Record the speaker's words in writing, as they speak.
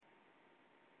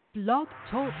Blog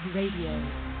Talk Radio.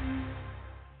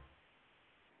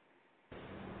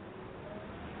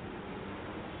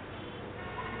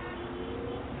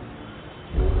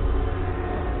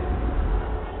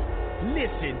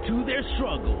 Listen to their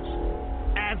struggles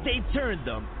as they turn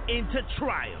them into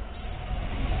triumphs.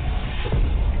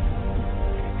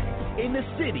 In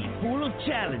a city full of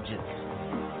challenges,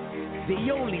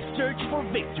 they only search for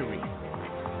victory,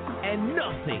 and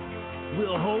nothing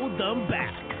will hold them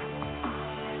back.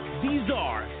 These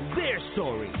are their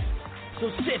stories, so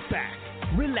sit back,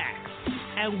 relax,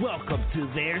 and welcome to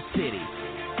their city.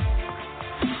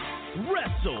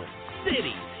 Wrestle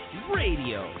City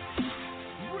Radio.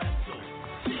 Wrestle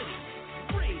City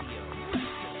Radio.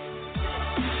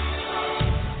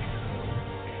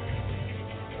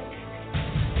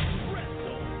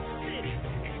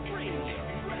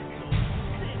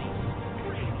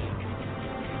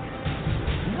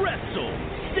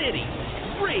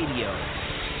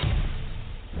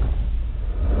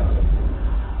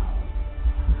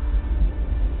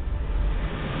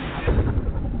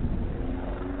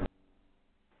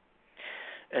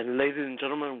 And ladies and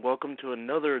gentlemen, welcome to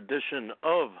another edition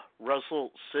of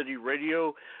Wrestle City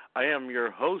Radio. I am your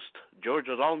host,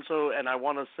 Jorge Alonso, and I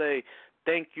want to say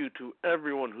thank you to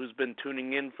everyone who's been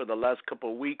tuning in for the last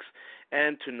couple of weeks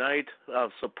and tonight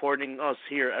supporting us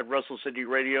here at Wrestle City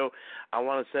Radio. I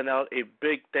want to send out a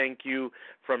big thank you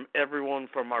from everyone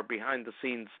from our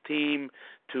behind-the-scenes team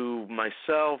to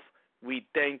myself. We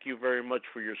thank you very much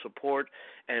for your support,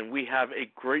 and we have a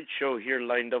great show here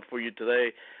lined up for you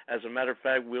today. As a matter of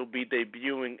fact, we'll be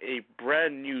debuting a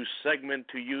brand new segment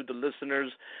to you, the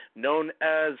listeners, known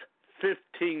as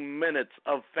 15 Minutes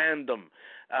of FANdom,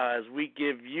 as we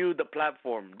give you, the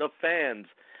platform, the fans,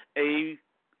 a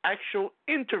actual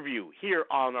interview here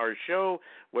on our show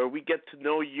where we get to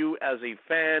know you as a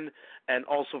fan and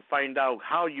also find out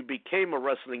how you became a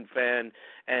wrestling fan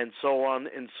and so on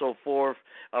and so forth.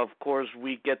 Of course,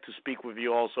 we get to speak with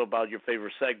you also about your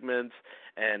favorite segments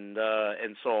and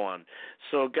so on.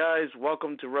 So, guys,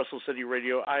 welcome to Wrestle City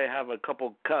Radio. I have a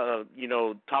couple,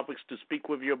 topics to speak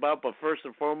with you about, but first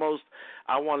and foremost,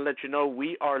 I want to let you know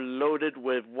we are loaded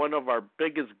with one of our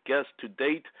biggest guests to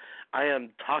date. I am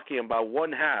talking about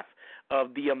one half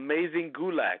of the Amazing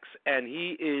Gulaks, and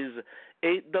he is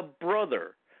the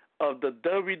brother of the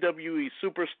WWE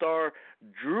superstar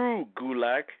Drew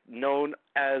Gulak, known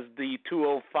as the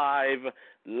 205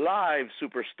 Live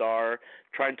superstar,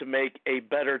 trying to make a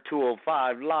better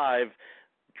 205 Live.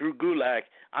 Drew Gulak.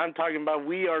 I'm talking about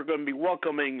we are going to be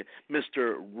welcoming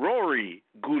Mr. Rory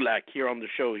Gulak here on the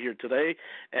show here today,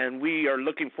 and we are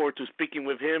looking forward to speaking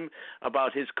with him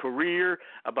about his career,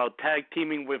 about tag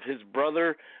teaming with his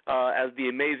brother as the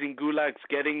Amazing Gulaks,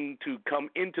 getting to come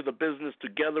into the business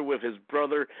together with his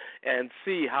brother and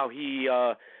see how he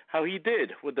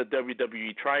did with the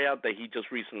WWE tryout that he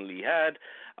just recently had.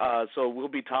 So we'll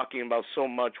be talking about so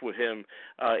much with him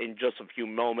in just a few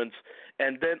moments.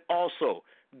 And then also,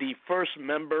 the first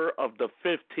member of the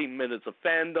 15 Minutes of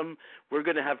FANdom, we're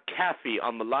going to have Cathy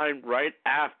on the line right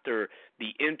after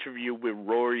the interview with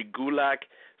Rory Gulak.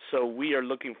 So we are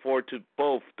looking forward to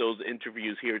both those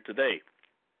interviews here today.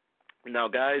 Now,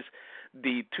 guys,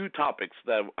 the two topics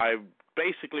that I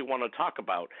basically want to talk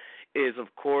about is,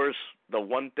 of course, the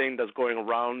one thing that's going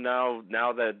around now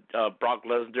that Brock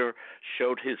Lesnar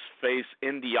showed his face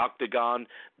in the octagon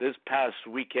this past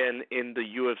weekend in the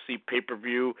UFC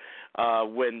pay-per-view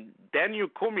when Daniel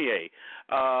Cormier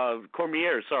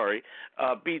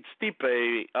beat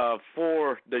Stipe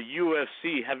for the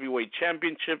UFC Heavyweight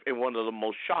Championship in one of the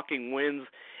most shocking wins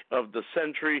of the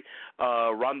century.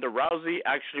 Ronda Rousey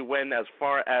actually went as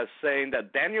far as saying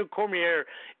that Daniel Cormier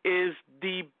is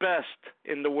the best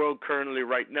in the world currently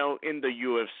right now in the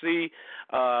UFC.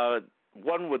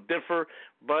 One would differ,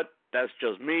 but that's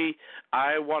just me.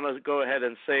 I want to go ahead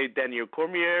and say Daniel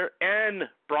Cormier and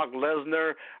Brock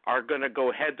Lesnar are going to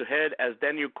go head-to-head, as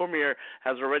Daniel Cormier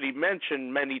has already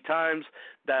mentioned many times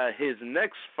that his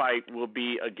next fight will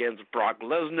be against Brock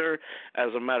Lesnar.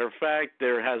 As a matter of fact,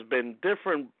 there has been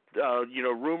different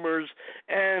rumors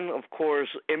and, of course,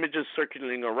 images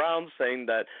circulating around saying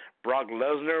that Brock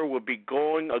Lesnar will be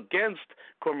going against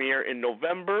Cormier in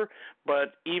November,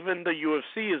 but even the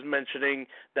UFC is mentioning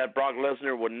that Brock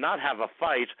Lesnar will not have a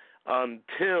fight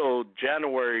until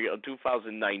January of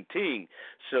 2019.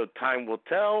 So time will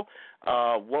tell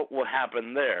what will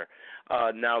happen there.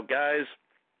 Now, guys,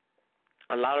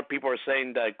 a lot of people are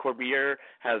saying that Cormier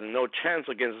has no chance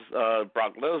against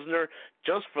Brock Lesnar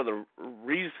just for the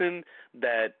reason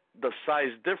that the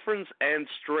size difference and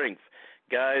strength.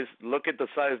 guys, look at the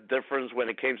size difference when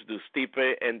it came to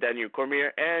Stipe and Daniel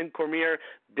Cormier. And Cormier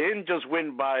didn't just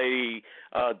win by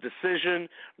decision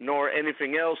nor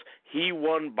anything else. He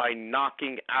won by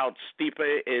knocking out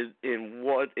Stipe in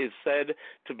what is said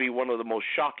to be one of the most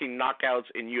shocking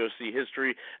knockouts in UFC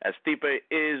history, as Stipe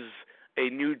is a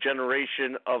new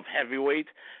generation of heavyweight,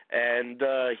 and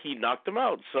he knocked him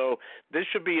out. So this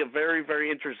should be a very, very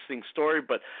interesting story,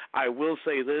 but I will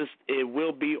say this, it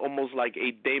will be almost like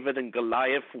a David and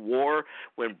Goliath war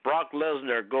when Brock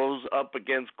Lesnar goes up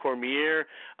against Cormier,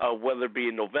 whether it be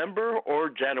in November or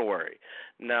January.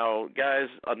 Now, guys,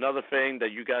 another thing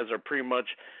that you guys are pretty much,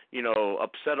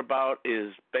 upset about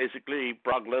is basically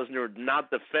Brock Lesnar not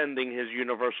defending his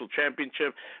Universal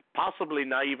Championship, possibly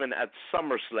not even at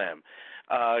SummerSlam.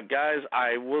 Guys,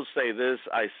 I will say this.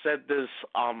 I said this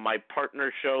on my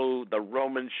partner show, the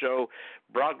Roman show.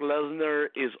 Brock Lesnar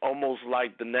is almost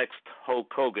like the next Hulk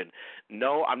Hogan.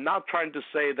 No, I'm not trying to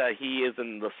say that he is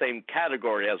in the same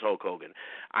category as Hulk Hogan.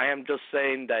 I am just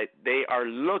saying that they are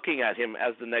looking at him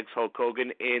as the next Hulk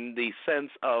Hogan in the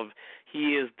sense of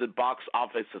he is the box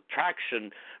office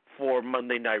attraction for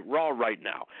Monday Night Raw right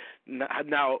now.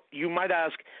 Now, you might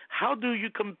ask, how do you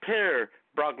compare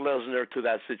Brock Lesnar to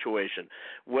that situation?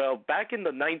 Well, back in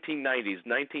the 1990s,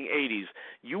 1980s,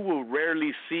 you will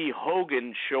rarely see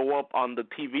Hogan show up on the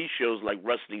TV shows like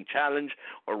Wrestling Challenge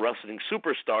or Wrestling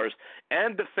Superstars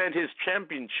and defend his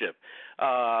championship.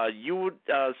 You would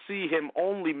see him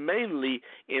only mainly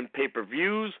in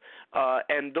pay-per-views,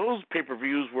 and those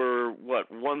pay-per-views were,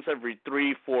 once every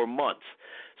 3-4 months.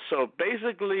 So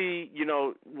basically,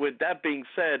 with that being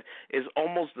said, is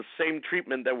almost the same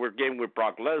treatment that we're getting with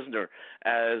Brock Lesnar,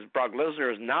 as Brock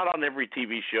Lesnar is not on every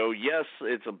TV show. Yes,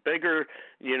 it's a bigger,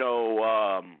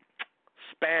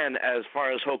 span as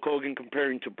far as Hulk Hogan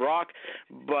comparing to Brock,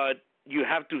 but you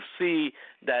have to see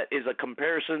that is a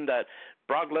comparison that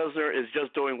Brock Lesnar is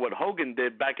just doing what Hogan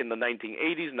did back in the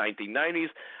 1980s, 1990s.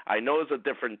 I know it's a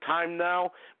different time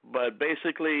now, but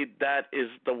basically that is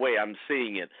the way I'm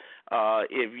seeing it.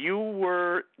 If you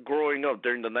were growing up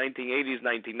during the 1980s,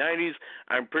 1990s,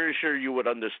 I'm pretty sure you would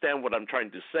understand what I'm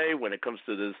trying to say when it comes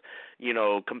to this,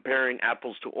 comparing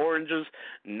apples to oranges.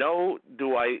 No,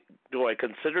 do I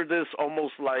consider this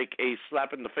almost like a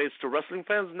slap in the face to wrestling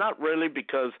fans? Not really,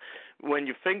 because when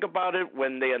you think about it,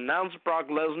 when they announced Brock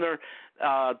Lesnar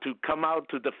to come out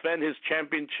to defend his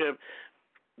championship,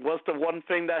 what's the one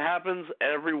thing that happens?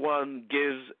 Everyone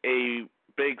gives a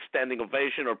big standing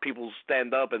ovation, or people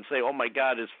stand up and say, "Oh my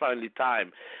God, it's finally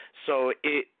time." So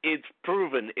it's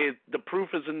proven. The proof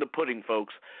is in the pudding,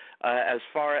 folks. As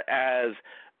far as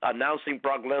announcing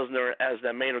Brock Lesnar as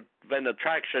the main event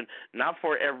attraction, not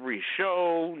for every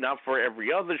show, not for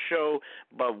every other show,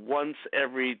 but once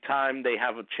every time they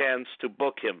have a chance to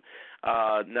book him.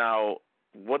 Now,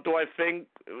 what do I think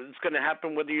is going to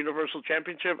happen with the Universal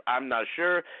Championship? I'm not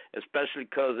sure, especially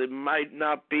because it might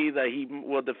not be that he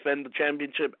will defend the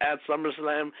championship at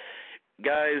SummerSlam.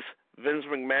 Guys, Vince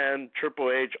McMahon,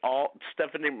 Triple H,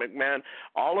 Stephanie McMahon,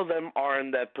 all of them are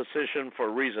in that position for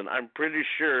a reason. I'm pretty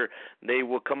sure they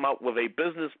will come up with a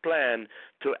business plan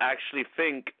to actually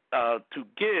think to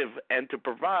give and to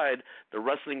provide the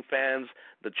wrestling fans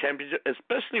the championship,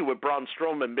 especially with Braun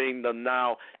Strowman being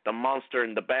now the monster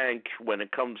in the bank when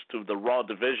it comes to the Raw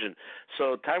division.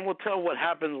 So time will tell what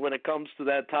happens when it comes to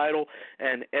that title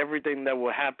and everything that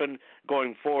will happen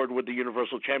going forward with the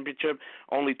Universal Championship.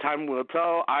 Only time will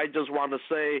tell. I just want to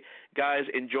say, guys,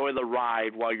 enjoy the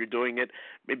ride while you're doing it.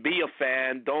 Be a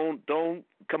fan. Don't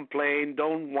complain.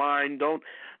 Don't whine. Don't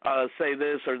say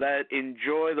this or that.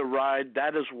 Enjoy the ride.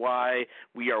 That is why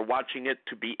we are watching it,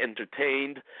 to be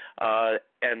entertained,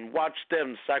 and watch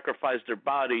them sacrifice their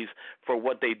bodies for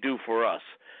what they do for us.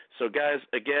 So, guys,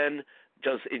 again,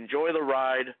 just enjoy the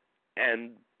ride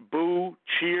and boo,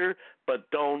 cheer, but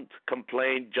don't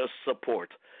complain. Just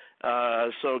support.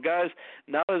 So, guys,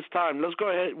 now it's time. Let's go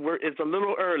ahead. It's a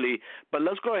little early, but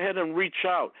let's go ahead and reach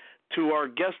out to our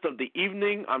guest of the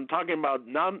evening. I'm talking about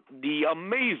the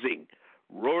amazing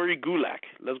Rory Gulak.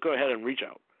 Let's go ahead and reach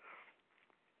out.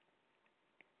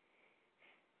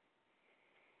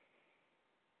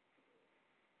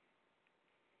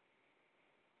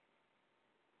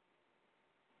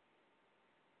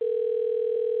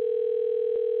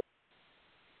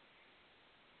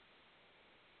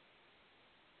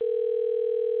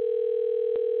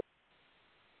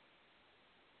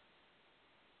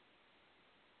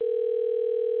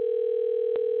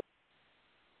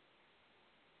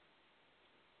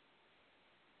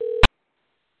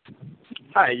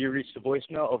 Hi, you reached the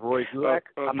voicemail of Rory Gulak.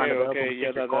 Okay, I'm not available okay, to yeah,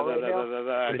 take your call right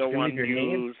now. I don't want your you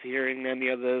name. hearing any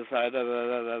of this.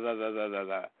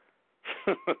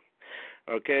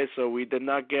 Okay, so we did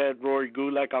not get Rory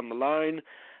Gulak on the line.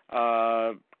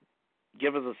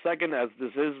 Give us a second, as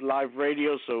this is live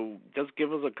radio, so just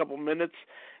give us a couple minutes,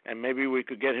 and maybe we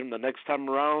could get him the next time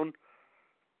around.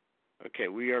 Okay,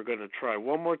 we are going to try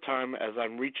one more time as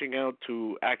I'm reaching out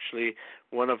to actually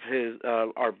one of his,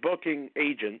 our booking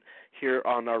agent here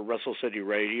on our Wrestle City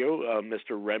Radio,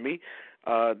 Mr. Remy,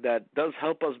 that does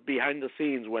help us behind the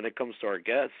scenes when it comes to our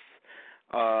guests.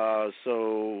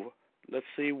 So let's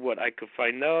see what I could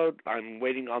find out. I'm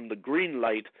waiting on the green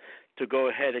light to go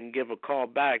ahead and give a call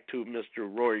back to Mr.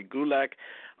 Rory Gulak.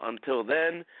 Until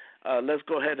then, let's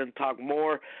go ahead and talk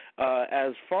more.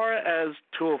 As far as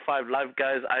 205 Live,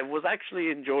 guys, I was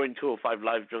actually enjoying 205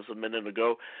 Live just a minute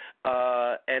ago,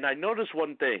 and I noticed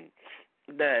one thing,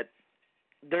 that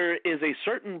there is a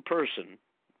certain person,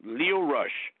 Leo Rush,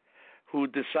 who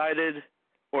decided,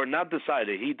 or not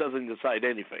decided, he doesn't decide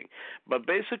anything, but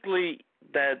basically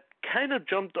that kind of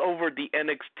jumped over the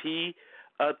NXT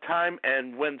time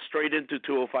and went straight into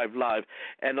 205 Live.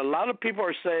 And a lot of people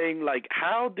are saying, like,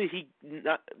 how did he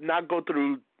not go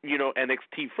through,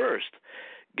 NXT first?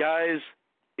 Guys,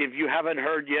 if you haven't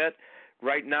heard yet,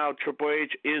 right now Triple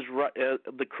H is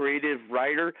the creative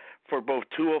writer for both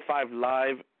 205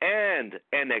 Live and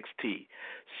NXT.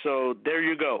 So there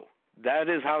you go. That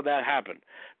is how that happened.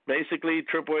 Basically,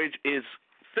 Triple H is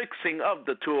fixing up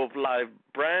the 205 Live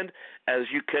brand, as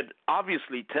you could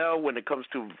obviously tell when it comes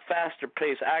to faster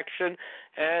paced action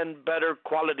and better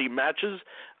quality matches.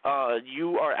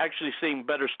 You are actually seeing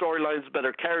better storylines,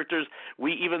 better characters.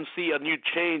 We even see a new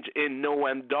change in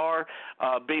Noam Dar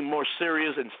being more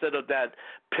serious instead of that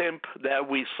pimp that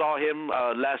we saw him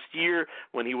last year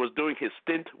when he was doing his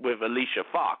stint with Alicia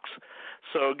Fox.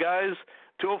 So, guys,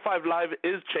 205 Live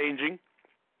is changing.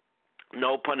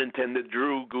 No pun intended,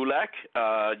 Drew Gulak.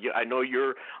 I know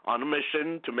you're on a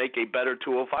mission to make a better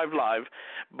 205 Live,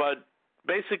 but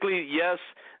basically, yes,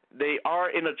 they are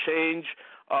in a change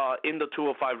in the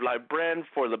 205 Live brand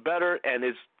for the better, and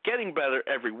it's getting better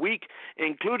every week,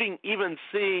 including even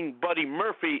seeing Buddy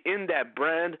Murphy in that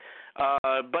brand.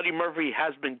 Buddy Murphy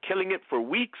has been killing it for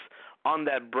weeks on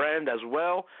that brand as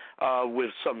well,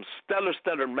 with some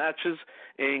stellar matches,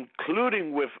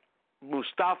 including with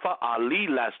Mustafa Ali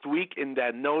last week in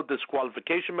that no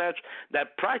disqualification match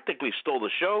that practically stole the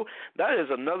show. That is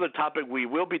another topic we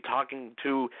will be talking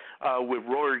to with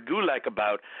Rory Gulak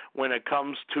about when it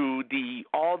comes to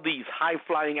all these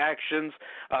high-flying actions.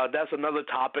 That's another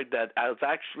topic that has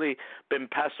actually been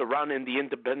passed around in the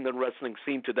independent wrestling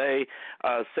scene today,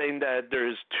 saying that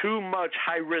there's too much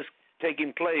high-risk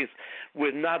taking place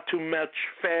with not too much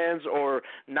fans or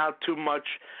not too much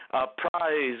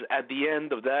prize at the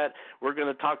end of that. We're going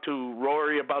to talk to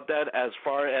Rory about that, as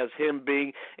far as him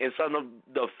being in some of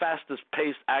the fastest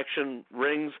paced action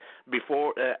rings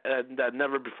before that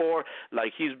never before.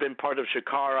 Like, he's been part of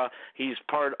Shikara, he's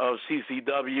part of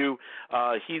CCW,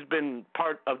 he's been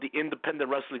part of the independent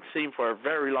wrestling scene for a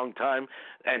very long time,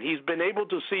 and he's been able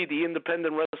to see the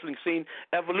independent wrestling scene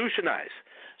evolutionize.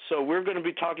 So we're going to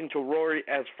be talking to Rory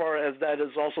as far as that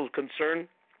is also concerned.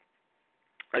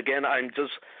 Again, I'm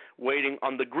just waiting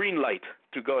on the green light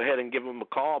to go ahead and give him a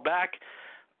call back.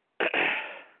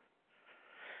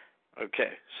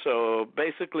 Okay, so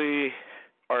basically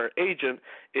our agent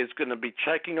is going to be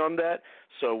checking on that.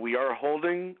 So we are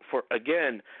holding for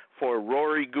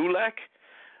Rory Gulak.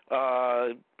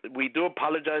 We do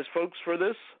apologize, folks, for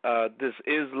this. This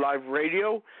is live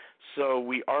radio, so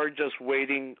we are just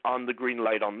waiting on the green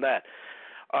light on that.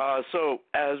 So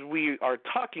as we are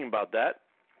talking about that,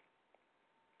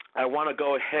 I want to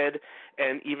go ahead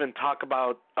and even talk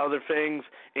about other things,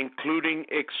 including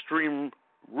Extreme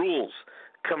Rules,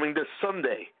 coming this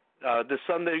Sunday. This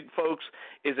Sunday, folks,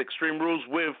 is Extreme Rules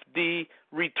with the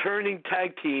returning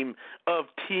tag team of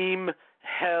Team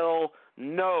Hell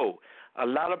No. A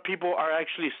lot of people are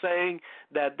actually saying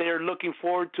that they're looking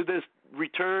forward to this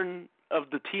return of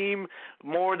the team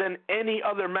more than any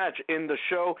other match in the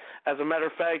show. As a matter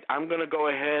of fact, I'm going to go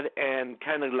ahead and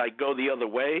kind of like go the other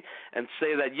way and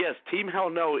say that, yes, Team Hell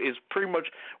No is pretty much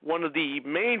one of the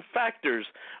main factors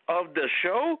of the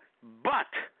show, but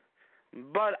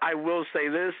I will say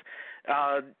this,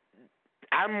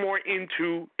 I'm more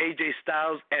into AJ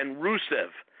Styles and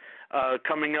Rusev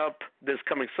coming up this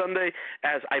coming Sunday,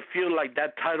 as I feel like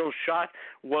that title shot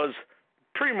was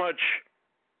pretty much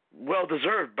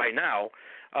well-deserved by now,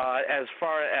 as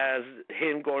far as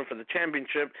him going for the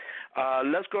championship.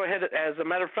 Let's go ahead. As a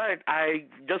matter of fact, I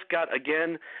just got,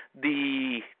 again,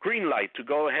 the green light to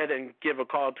go ahead and give a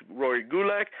call to Rory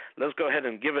Gulak. Let's go ahead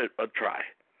and give it a try.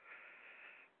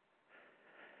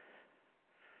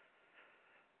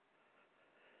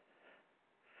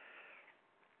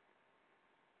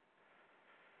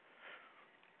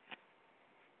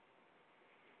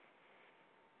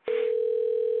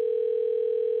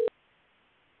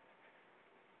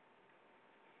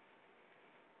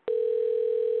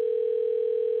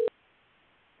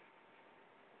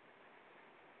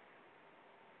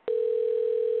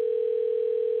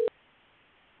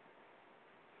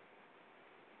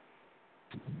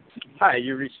 Hi,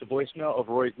 you reached the voicemail of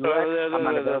Rory Gulak. I'm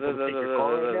not available to take your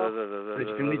call right now, but if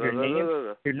you can leave your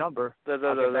name, your number, I'll get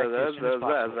back to you as soon as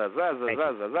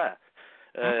possible.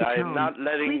 I'm not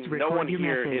letting no one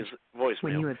hear his voicemail.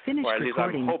 When you have finished or at least I'm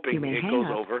recording, hoping you may it hang goes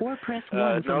up over. or press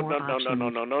 1 for more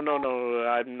options. No,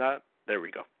 I'm not. There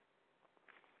we go.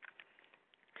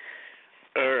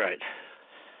 All right.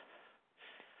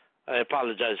 I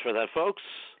apologize for that, folks.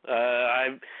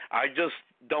 I just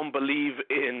don't believe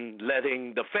in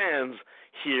letting the fans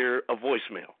hear a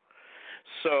voicemail.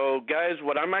 So, guys,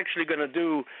 what I'm actually going to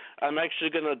do, I'm actually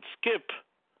going to skip.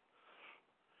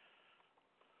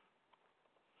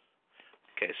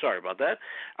 Okay, sorry about that.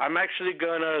 I'm actually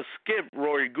going to skip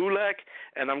Rory Gulak,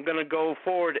 and I'm going to go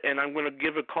forward, and I'm going to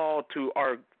give a call to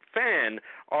our fan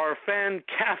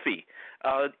Cathy,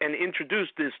 and introduce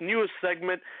this newest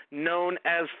segment known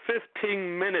as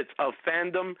 15 Minutes of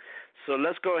FANdom. So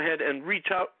let's go ahead and reach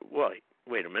out.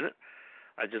 Wait a minute.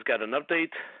 I just got an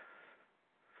update.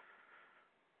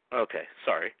 Okay,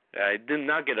 sorry. I did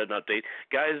not get an update.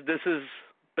 Guys, this is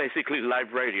basically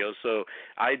live radio, so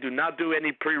I do not do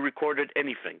any pre-recorded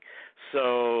anything.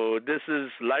 So this is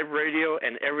live radio,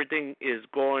 and everything is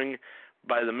going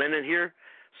by the minute here.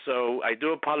 So I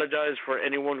do apologize for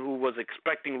anyone who was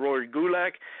expecting Rory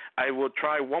Gulak. I will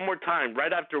try one more time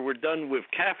right after we're done with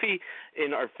Cathy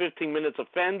in our 15 Minutes of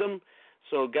FANdom.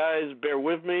 So, guys, bear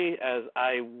with me as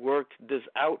I work this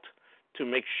out to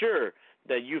make sure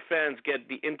that you fans get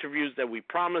the interviews that we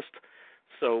promised.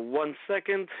 So 1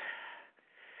 second.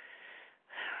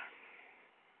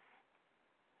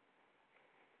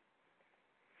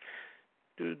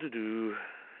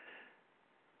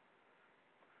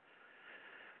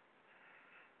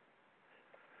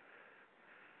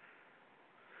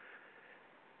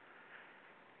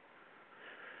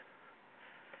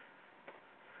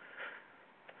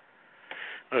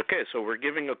 Okay, so we're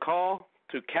giving a call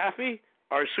to Cathy,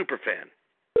 our super fan.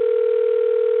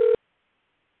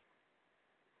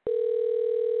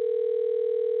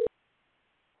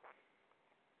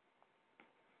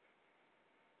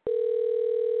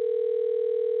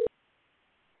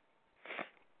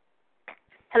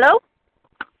 Hello?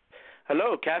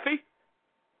 Hello, Cathy?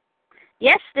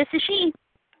 Yes, this is she.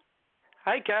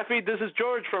 Hi, Cathy. This is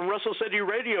George from Wrestle City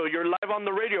Radio. You're live on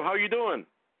the radio. How are you doing?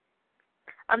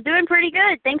 I'm doing pretty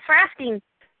good. Thanks for asking.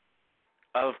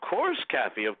 Of course,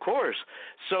 Cathy, of course.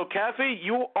 So, Cathy,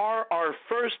 you are our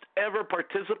first ever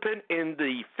participant in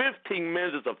the 15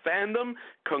 Minutes of FANdom.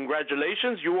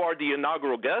 Congratulations. You are the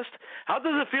inaugural guest. How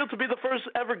does it feel to be the first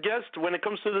ever guest when it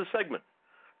comes to this segment?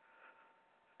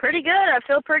 Pretty good. I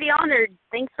feel pretty honored.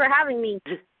 Thanks for having me.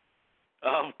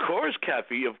 Of course,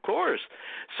 Cathy, of course.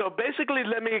 So basically,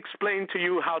 let me explain to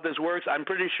you how this works. I'm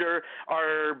pretty sure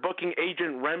our booking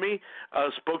agent, Remy,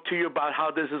 spoke to you about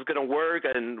how this is going to work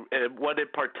and what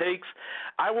it partakes.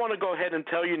 I want to go ahead and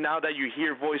tell you now that you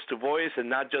hear voice to voice and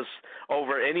not just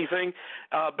over anything.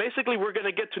 Basically, we're going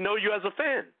to get to know you as a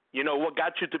fan. You know, what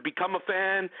got you to become a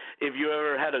fan, if you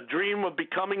ever had a dream of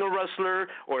becoming a wrestler,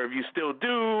 or if you still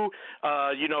do,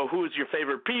 you know, who is your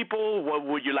favorite people, what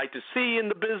would you like to see in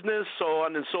the business, so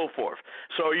on and so forth.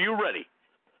 So are you ready?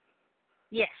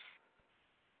 Yes.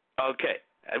 Okay.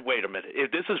 Wait a minute.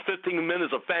 If this is 15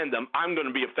 Minutes of FANdom, I'm going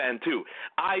to be a fan too.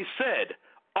 I said,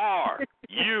 are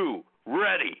you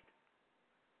ready?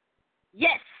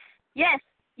 Yes. Yes.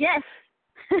 Yes.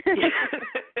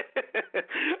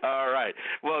 All right.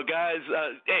 Well, guys,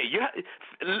 hey,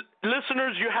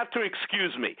 listeners, you have to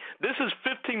excuse me. This is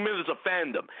 15 Minutes of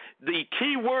FANdom. The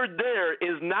key word there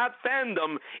is not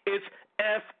FANdom, it's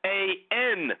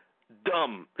FANdom.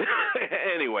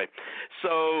 Anyway,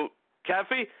 so,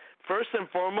 Cathy, first and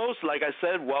foremost, like I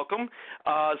said, welcome.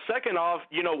 Second off,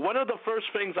 you know, one of the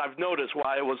first things I've noticed while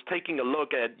I was taking a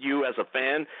look at you as a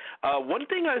fan, one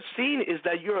thing I've seen is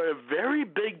that you're a very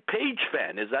big Paige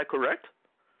fan. Is that correct?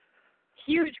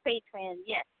 Huge Paige fan,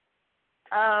 yes.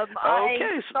 Okay.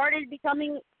 I started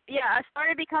becoming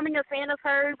a fan of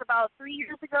hers about 3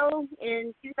 years ago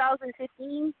in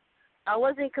 2015. I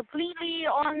wasn't completely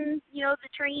on, you know, the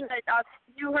train. I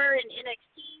knew her in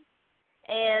NXT.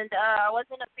 And I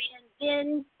wasn't a fan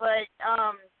then, but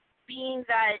being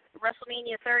that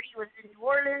WrestleMania 30 was in New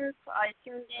Orleans, I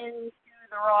tuned in to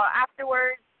the Raw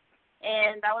afterwards,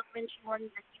 and that was when she won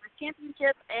the Divas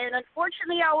Championship. And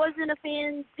unfortunately, I wasn't a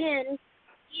fan then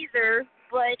either,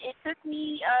 but it took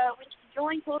me, when she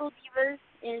joined Total Divas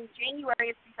in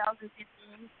January of 2015,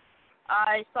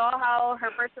 I saw how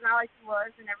her personality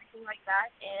was and everything like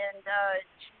that, and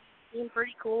she seemed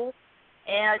pretty cool.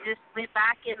 And I just went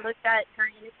back and looked at her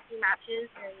NXT matches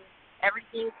and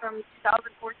everything from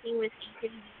 2014 with AWD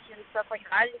and stuff like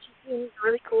that. And she seemed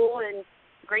really cool. And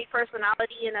great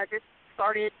personality, and I just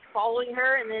started following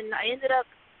her, and then I ended up,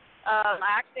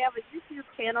 I actually have a YouTube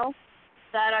channel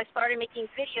that I started making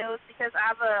videos because I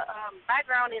have a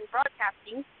background in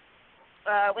broadcasting.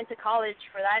 Went to college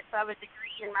for that, so I have a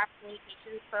degree in mass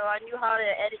communications, so I knew how to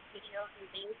edit videos and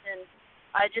things, and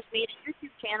I just made a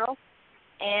YouTube channel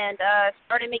and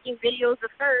started making videos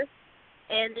at first,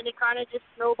 and then it kind of just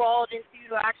snowballed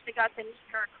into, I actually got to meet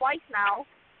her twice now.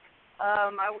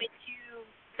 I went to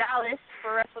Dallas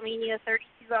for WrestleMania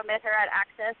 32. I met her at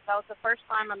Access. That was the first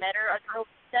time I met her. I drove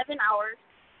 7 hours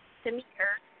to meet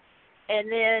her. And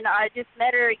then I just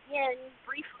met her again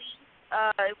briefly.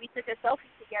 We took a selfie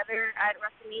together at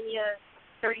WrestleMania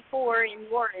 34 in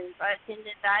New Orleans. I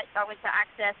attended that. I went to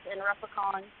Access and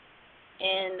WrestleCon.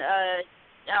 And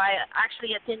I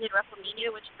actually attended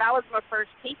WrestleMania, which that was my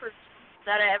first pay-per-view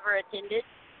that I ever attended.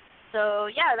 So,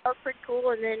 yeah, that was pretty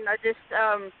cool. And then I just,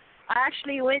 I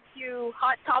actually went to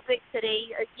Hot Topic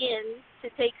today again to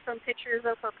take some pictures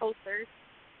of her posters.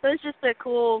 So it's just a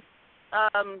cool,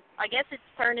 I guess it's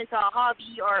turned into a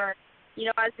hobby, or, you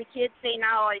know, as the kids say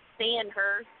now, I stan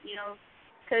her, you know,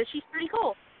 because she's pretty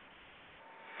cool.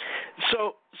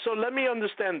 So let me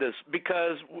understand this,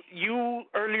 because you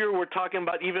earlier were talking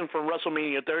about even from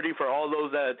WrestleMania 30, for all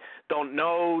those that don't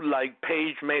know, like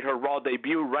Paige made her Raw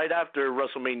debut right after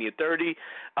WrestleMania 30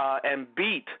 and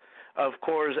beat, of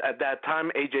course, at that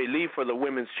time, AJ Lee for the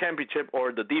Women's Championship,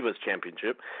 or the Divas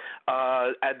Championship,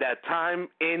 at that time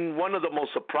in one of the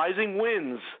most surprising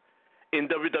wins in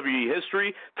WWE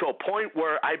history, to a point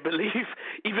where I believe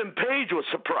even Paige was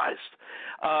surprised.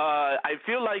 I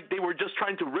feel like they were just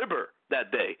trying to rib her that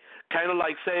day. Kind of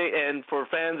like and for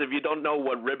fans, if you don't know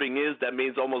what ribbing is, that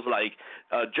means almost like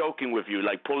joking with you,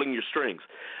 like pulling your strings.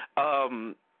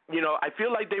 You know, I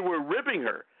feel like they were ribbing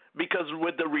her, because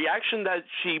with the reaction that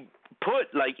she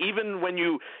put, like even when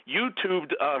you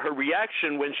YouTubed her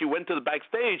reaction when she went to the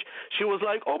backstage, she was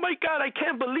like, "Oh my God, I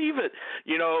can't believe it."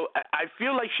 You know, I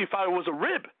feel like she thought it was a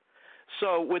rib.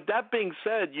 So with that being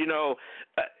said, you know,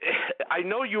 I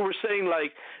know you were saying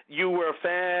like you were a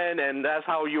fan and that's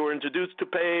how you were introduced to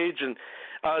Paige. And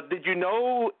did you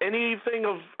know anything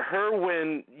of her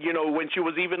when she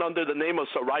was even under the name of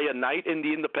Saraya Knight in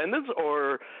the Independents,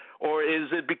 or is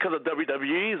it because of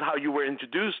WWE is how you were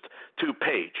introduced to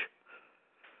Paige?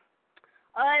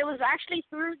 It was actually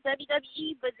through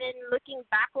WWE, but then looking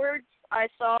backwards,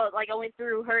 I went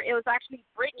through her. It was actually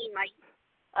Brittany Knight,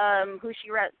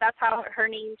 that's how her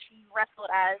name she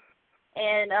wrestled as.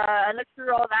 And I looked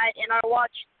through all that, and I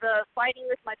watched the Fighting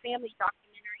with My Family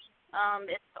documentary.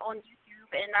 It's on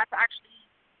YouTube, and that's actually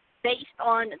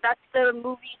that's the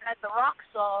movie that The Rock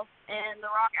saw, and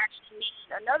The Rock actually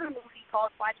made another movie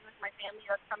called Fighting with My Family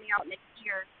that's coming out next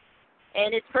year.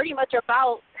 And it's pretty much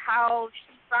about how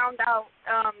she found out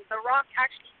The Rock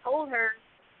actually told her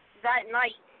that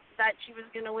night that she was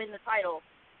going to win the title.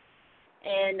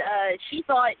 And she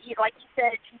thought, like you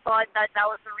said, she thought that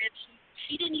was the rib.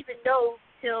 She didn't even know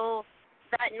till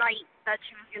that night that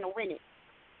she was going to win it.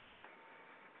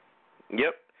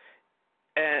 Yep.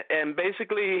 And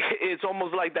basically, it's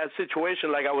almost like that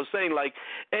situation, like I was saying, like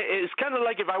it's kind of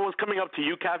like if I was coming up to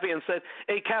you, Cathy, and said,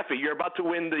 "Hey, Cathy, you're about to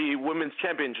win the Women's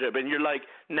Championship," and you're like,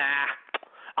 "Nah,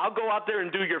 I'll go out there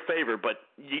and do your favor, but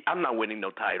I'm not winning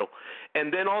no title."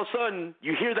 And then all of a sudden,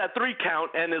 you hear that 3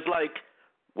 count, and it's like,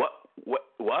 what?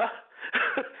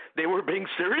 They were being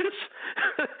serious?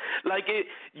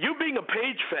 You being a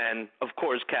Paige fan, of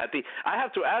course, Cathy, I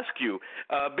have to ask you,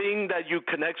 being that you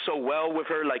connect so well with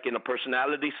her, like in a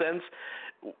personality sense,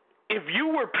 if you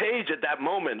were Paige at that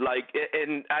moment,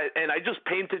 and I just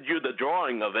painted you the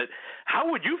drawing of it, how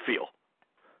would you feel?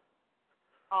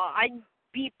 I'd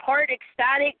be part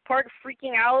ecstatic, part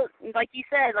freaking out. Like you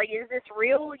said, is this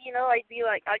real? I'd be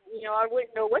like, I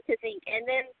wouldn't know what to think. And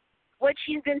then what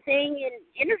she's been saying in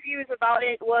interviews about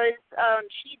it was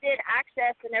she did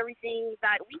Access and everything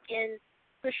that weekend,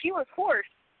 so she was hoarse,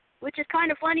 which is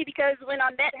kind of funny because when I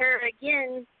met her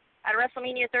again at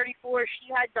WrestleMania 34,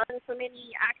 she had done so many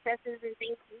Accesses and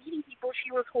things, meeting people, she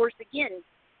was hoarse again.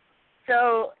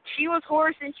 So she was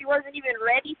hoarse and she wasn't even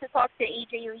ready to talk to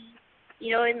AJ Lee,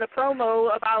 in the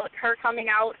promo about her coming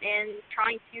out and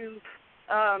trying to,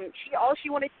 all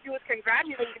she wanted to do was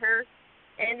congratulate her.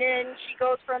 And then she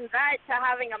goes from that to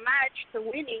having a match to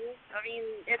winning. I mean,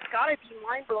 it's got to be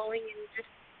mind-blowing and just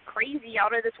crazy,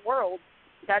 out of this world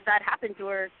that happened to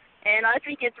her. And I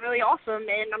think it's really awesome,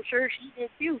 and I'm sure she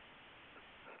did too.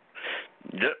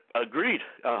 Yep, agreed,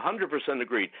 100%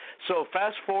 agreed. So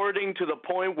fast forwarding to the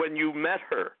point when you met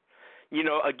her,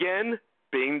 again,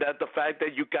 being that the fact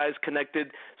that you guys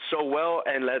connected so well,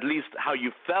 and at least how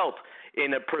you felt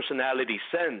in a personality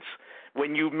sense.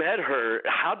 When you met her,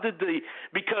 how did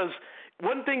because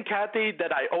one thing, Cathy,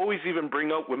 that I always even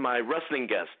bring up with my wrestling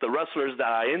guests, the wrestlers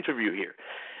that I interview here,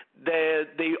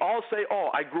 they all say, oh,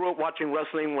 I grew up watching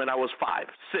wrestling when I was 5,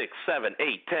 6, 7,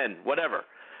 8, 10, whatever,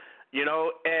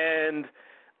 and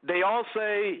they all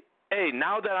say, hey,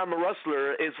 now that I'm a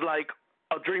wrestler, it's like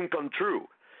a dream come true.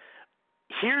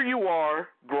 Here you are,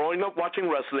 growing up watching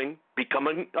wrestling,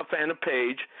 becoming a fan of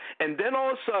Paige, and then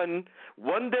all of a sudden,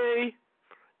 one day,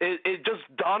 it just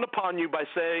dawned upon you by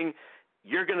saying,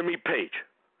 you're going to meet Paige.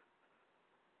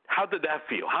 How did that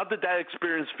feel? How did that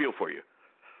experience feel for you?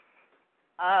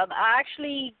 I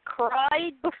actually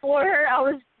cried before I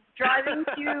was driving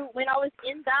when I was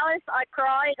in Dallas. I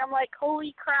cried. I'm like,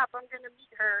 holy crap, I'm going to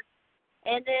meet her.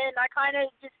 And then I kind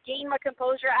of just gained my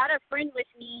composure. I had a friend with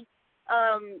me.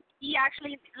 He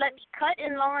actually let me cut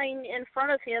in line in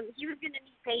front of him. He was going to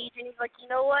meet Paige, and he's like, you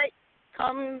know what?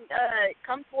 Come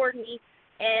toward me,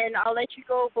 and I'll let you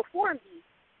go before me.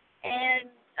 And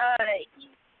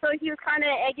so he was kind of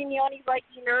egging me on. He's like,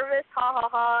 you nervous? Ha, ha,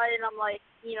 ha. And I'm like,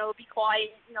 be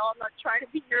quiet. I'm not trying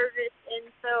to be nervous. And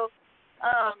so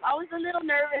I was a little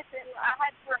nervous, and I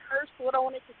had rehearsed what I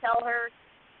wanted to tell her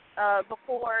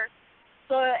before.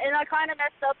 So, and I kind of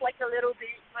messed up like a little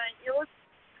bit, but it was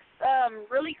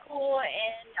really cool,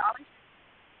 and I was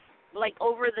like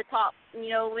over the top.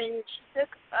 When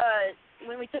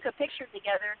we took a picture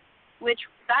together, which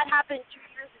that happened 2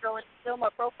 years ago, and it's still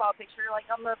my profile picture. Like,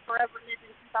 I'm a forever live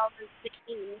in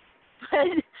 2016.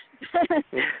 But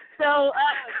so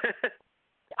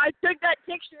I took that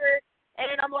picture,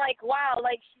 and I'm like, wow,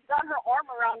 like, she's got her arm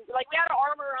around, like, we had our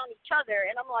arm around each other,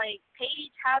 and I'm like,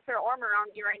 Paige has her arm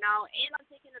around me right now, and I'm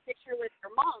taking a picture with her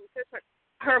mom, because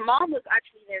her mom was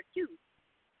actually there, too.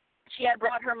 She had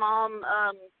brought her mom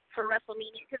for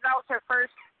WrestleMania, because that was her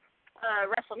first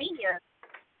WrestleMania.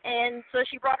 And so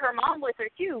she brought her mom with her,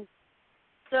 too.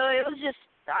 So it was just,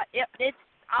 it's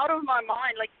out of my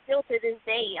mind, like, still to this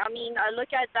day. I mean, I look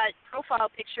at that profile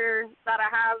picture that I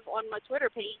have on my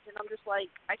Twitter page, and I'm just like,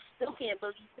 I still can't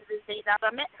believe to this day that I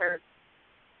met her.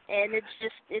 And it's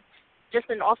just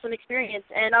an awesome experience.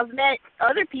 And I've met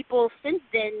other people since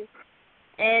then,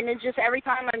 and it's just every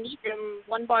time I meet them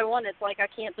one by one, it's like, I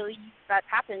can't believe that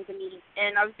happened to me.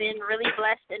 And I've been really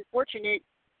blessed and fortunate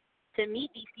to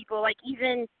meet these people. Like,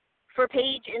 even for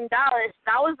Paige in Dallas,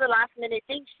 that was the last minute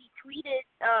thing. She tweeted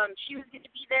she was going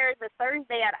to be there the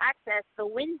Thursday at Access. The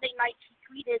Wednesday night she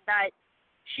tweeted that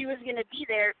she was going to be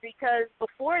there, because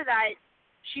before that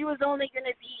she was only going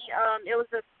to be it was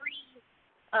a free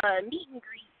meet and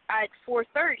greet at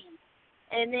 4:30,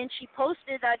 and then she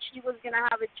posted that she was going to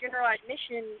have a general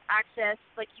admission access,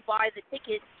 like you buy the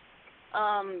tickets.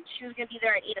 She was going to be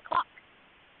there at 8 o'clock.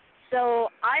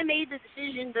 So I made the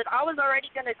decision that I was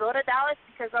already going to go to Dallas,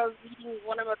 because I was meeting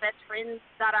one of my best friends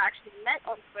that I actually met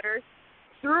on Twitter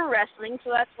through wrestling.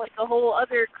 So that's like a whole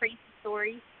other crazy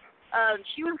story.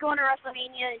 She was going to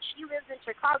WrestleMania, and she lives in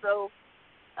Chicago.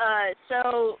 And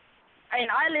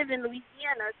I live in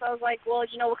Louisiana. So I was like, well,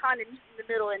 we'll kind of meet in the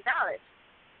middle in Dallas.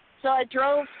 So I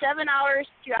drove 7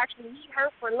 hours to actually meet her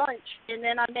for lunch, and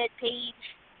then I met Paige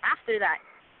after that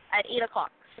at 8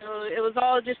 o'clock. So it was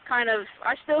all just kind of,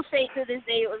 I still say to this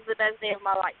day it was the best day of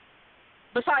my life,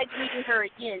 besides meeting her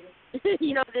again,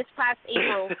 this past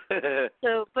April.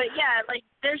 So, but yeah, like,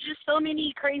 there's just so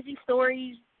many crazy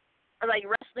stories. Like,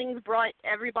 wrestling's brought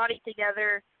everybody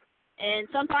together, and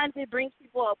sometimes it brings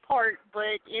people apart,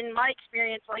 but in my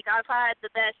experience, like, I've had the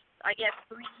best, I guess,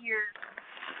 3 years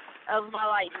of my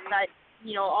life, that,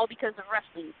 all because of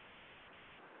wrestling.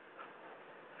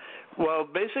 Well,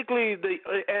 basically,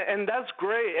 and that's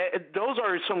great. Those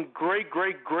are some great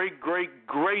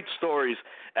stories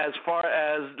as far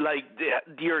as, like,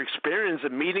 your experience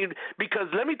of meeting. Because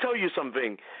let me tell you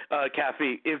something,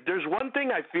 Cathy. If there's one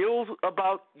thing I feel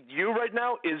about you right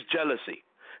now is jealousy.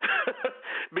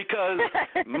 Because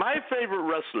my favorite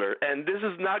wrestler, and this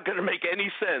is not going to make any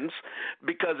sense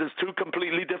because it's two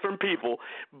completely different people,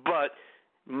 but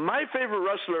my favorite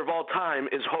wrestler of all time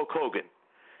is Hulk Hogan.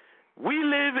 We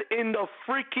live in the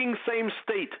freaking same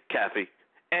state, Cathy,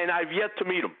 and I've yet to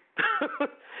meet him.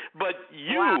 But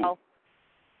you, wow.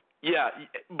 Yeah,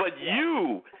 but yeah.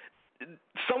 You,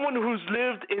 someone who's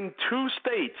lived in two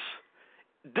states,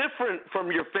 different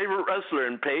from your favorite wrestler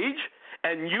in Paige,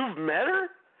 and you've met her?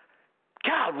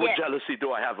 God, what jealousy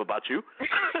do I have about you?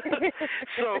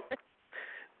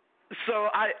 So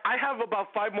I have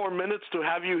about 5 more minutes to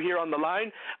have you here on the line.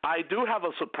 I do have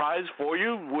a surprise for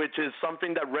you, which is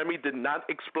something that Remy did not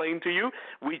explain to you,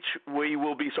 which we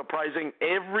will be surprising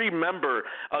every member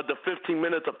of the 15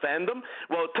 Minutes of FANdom.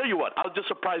 Well, tell you what, I'll just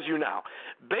surprise you now.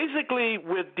 Basically,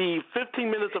 with the 15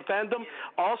 Minutes of FANdom,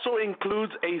 also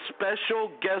includes a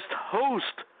special guest host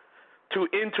to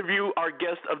interview our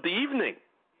guest of the evening.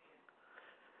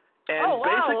 And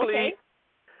okay.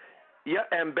 Yeah,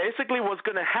 and basically what's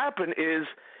going to happen is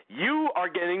you are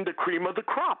getting the cream of the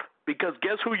crop, because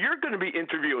guess who you're going to be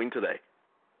interviewing today?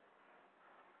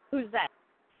 Who's that?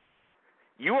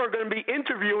 You are going to be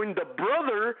interviewing the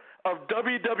brother of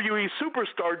WWE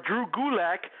superstar Drew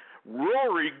Gulak,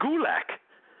 Rory Gulak.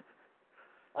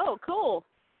 Oh, cool.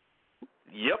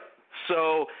 Yep.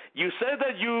 So you said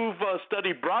that you've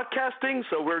studied broadcasting,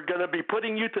 so we're going to be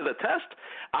putting you to the test.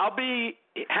 I'll be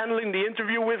handling the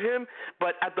interview with him,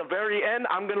 but at the very end,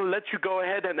 I'm going to let you go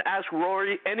ahead and ask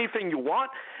Rory anything you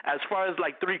want as far as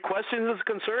like 3 questions is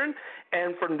concerned,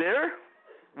 and from there,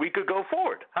 we could go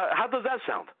forward. How does that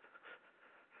sound?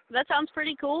 That sounds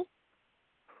pretty cool.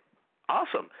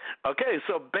 Awesome. Okay,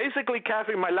 so basically,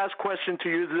 Cathy, my last question to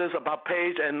you is about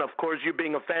Paige, and of course, you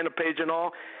being a fan of Paige and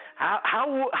all.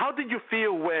 How did you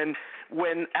feel when,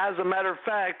 as a matter of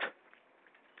fact,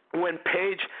 when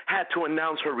Paige had to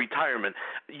announce her retirement?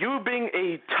 You being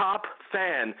a top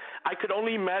fan, I could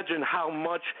only imagine how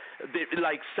much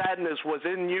sadness was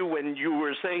in you when you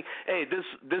were saying, "Hey,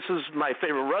 this is my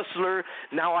favorite wrestler.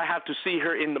 Now I have to see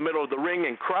her in the middle of the ring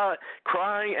and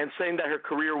crying and saying that her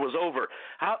career was over."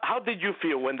 How did you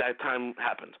feel when that time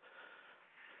happened?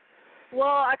 Well,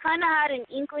 I kind of had an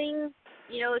inkling.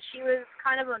 You know, she was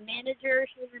kind of a manager.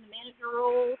 She was in a manager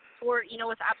role for,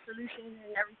 with Absolution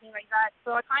and everything like that.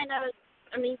 So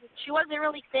she wasn't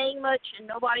really saying much, and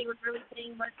nobody was really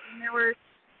saying much. And there were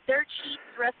dirt sheets,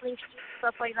 wrestling sheets,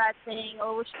 stuff like that saying,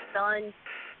 "Oh, she's done."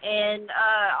 And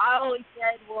I always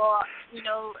said, well,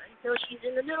 until she's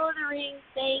in the middle of the ring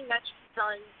saying that she's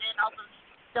done, then I'll believe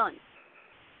she's done.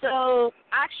 So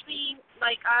actually,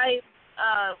 like I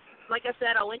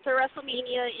said, I went to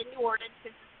WrestleMania in New Orleans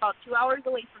because it's about 2 hours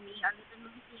away from me. I live in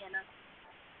Louisiana.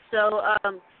 So,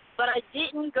 but I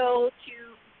didn't go to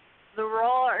the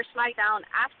Raw or SmackDown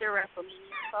after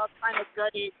WrestleMania, so I was kind of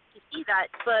gutted to see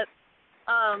that. But,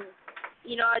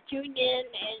 I tuned in,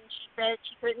 and she said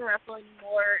she couldn't wrestle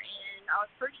anymore, and I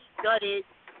was pretty gutted.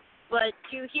 But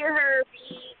to hear her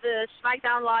be the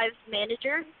SmackDown Live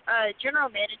manager, general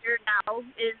manager now,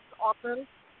 is awesome.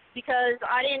 Because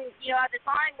I didn't, at the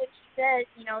time when she said,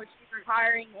 she's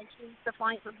retiring and she needs to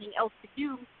find something else to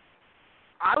do,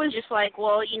 I was just like,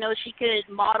 well, she could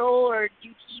model or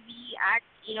do TV, act,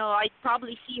 I'd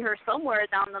probably see her somewhere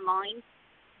down the line.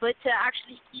 But to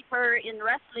actually keep her in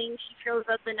wrestling, she shows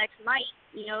up the next night.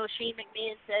 Shane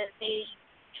McMahon says, hey,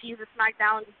 she's a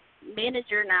SmackDown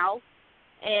manager now.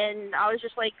 And I was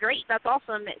just like, great, that's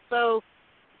awesome. So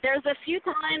there's a few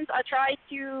times I tried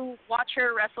to watch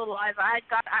her wrestle live. I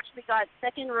actually got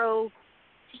second row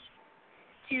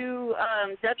to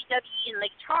WWE in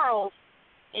Lake Charles,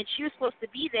 and she was supposed to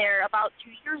be there about 2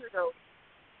 years ago.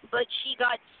 But she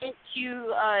got sent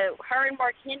to, her and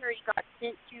Mark Henry got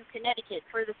sent to Connecticut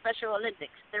for the Special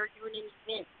Olympics. They were doing an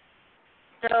event.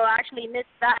 So I actually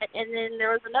missed that. And then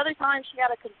there was another time she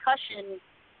had a concussion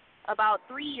about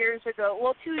 3 years ago,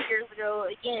 2 years ago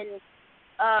again.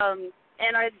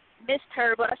 And I missed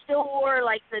her, but I still wore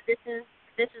like the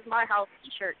 "This is my house"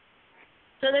 T-shirt.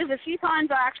 So there's a few times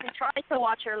I actually tried to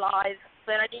watch her live,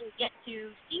 but I didn't get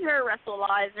to see her wrestle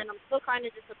live, and I'm still kind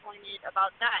of disappointed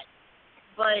about that.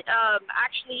 But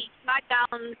actually,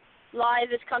 SmackDown Live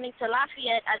is coming to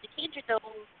Lafayette at the Cadre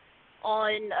Dome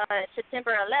on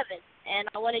September 11th,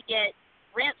 and I want to get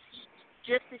ramp seats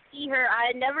just to see her. I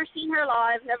had never seen her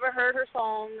live, never heard her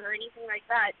song or anything like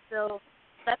that, so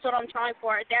that's what I'm trying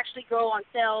for. They actually go on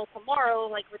sale tomorrow,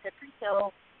 like with the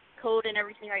pre-sale code and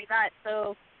everything like that.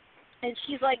 So, and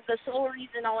she's like the sole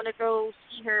reason I want to go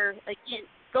see her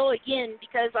again,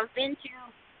 because I've been to,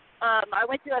 I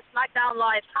went to a SmackDown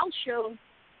Live house show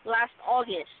last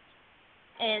August.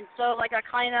 And so, like, I've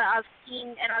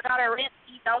seen, and I got a ramp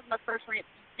seat. That was my first ramp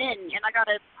seat then. And I got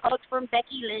a hug from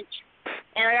Becky Lynch.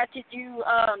 And I got to do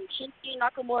Shinsuke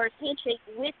Nakamura's handshake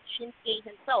with Shinsuke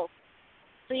himself.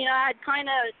 So, I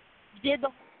kind of did the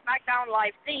SmackDown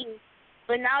Live thing,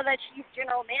 but now that she's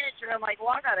general manager, I'm like,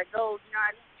 well, I got to go.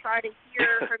 I need to try to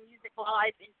hear her music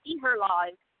live and see her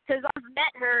live, because I've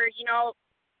met her,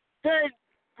 the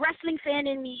wrestling fan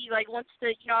in me, wants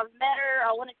to, I've met her,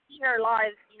 I want to see her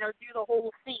live, do the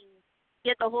whole thing,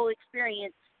 get the whole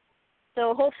experience.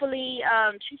 So hopefully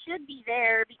she should be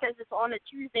there because it's on a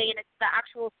Tuesday and it's the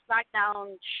actual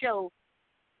SmackDown show.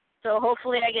 So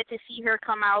hopefully I get to see her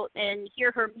come out and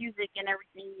hear her music and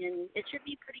everything, and it should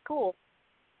be pretty cool.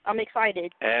 I'm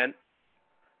excited.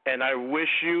 And I wish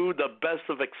you the best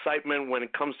of excitement when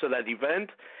it comes to that event.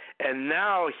 And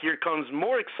now here comes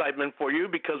more excitement for you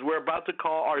because we're about to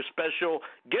call our special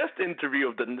guest interview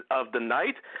of the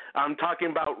night. I'm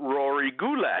talking about Rory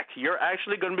Gulak. You're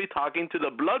actually going to be talking to the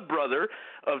blood brother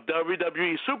of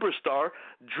WWE superstar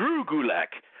Drew Gulak.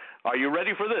 Are you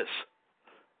ready for this?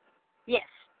 Yes.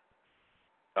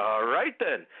 All right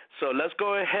then. So let's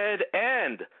go ahead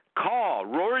and call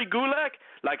Rory Gulak.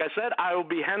 Like I said, I will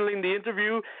be handling the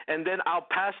interview, and then I'll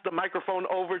pass the microphone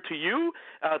over to you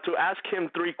to ask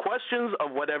him 3 questions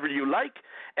of whatever you like,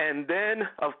 and then,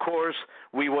 of course,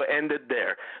 we will end it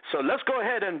there. So let's go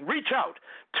ahead and reach out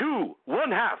to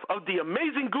one half of the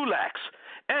Amazing Gulaks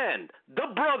and the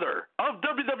brother of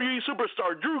WWE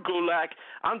superstar Drew Gulak.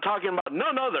 I'm talking about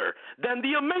none other than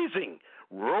the amazing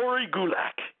Rory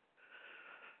Gulak.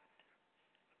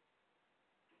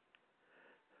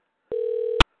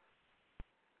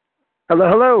 Hello,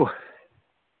 hello.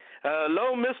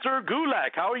 Hello, Mr.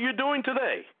 Gulak. How are you doing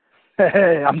today?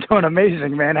 Hey, I'm doing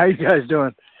amazing, man. How you guys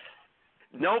doing?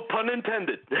 No pun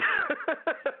intended.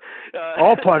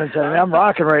 All pun intended. I'm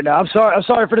rocking right now. I'm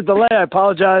sorry for the delay. I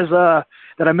apologize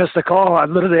that I missed the call.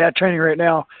 I'm literally at training right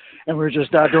now, and we were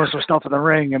just doing some stuff in the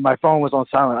ring, and my phone was on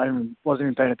silent. I wasn't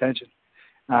even paying attention.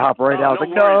 I hopped right out. I was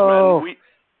like, worries,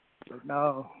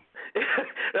 no.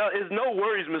 It's no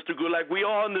worries, Mr. Gulak. We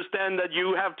all understand that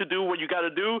you have to do what you got to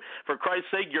do. For Christ's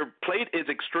sake, your plate is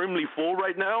extremely full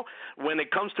right now when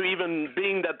it comes to even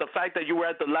being that the fact that you were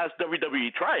at the last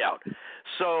WWE tryout.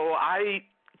 So I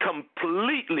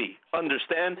completely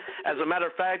understand. As a matter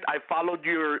of fact, I followed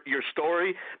your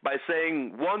story by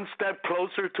saying one step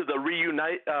closer to the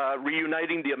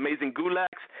reuniting the Amazing Gulaks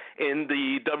in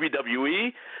the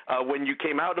WWE when you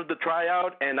came out of the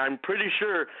tryout, and I'm pretty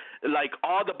sure, like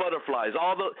all the butterflies,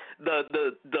 all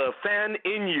the fan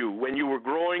in you when you were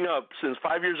growing up since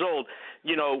 5 years old,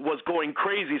 was going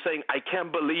crazy, saying, "I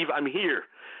can't believe I'm here."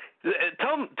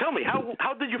 Tell me,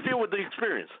 how did you feel with the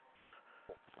experience?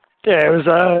 Yeah, it was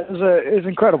an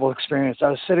incredible experience. I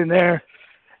was sitting there,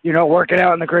 working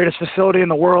out in the greatest facility in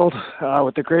the world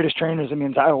with the greatest trainers in the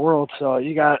entire world. So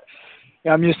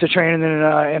I'm used to training in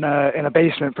a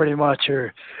basement pretty much,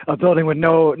 or a building with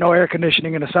no air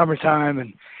conditioning in the summertime,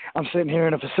 and I'm sitting here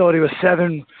in a facility with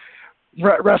 7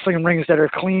 wrestling rings that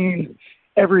are clean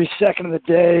every second of the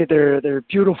day. They're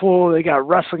beautiful. They got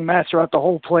wrestling mats throughout the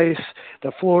whole place.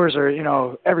 The floors are,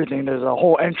 everything. There's a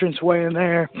whole entranceway in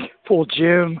there, full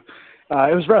gym.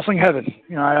 It was wrestling heaven.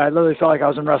 I literally felt like I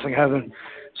was in wrestling heaven.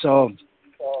 So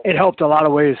it helped a lot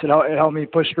of ways. It helped me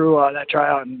push through that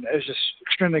tryout, and I was just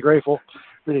extremely grateful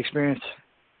for the experience.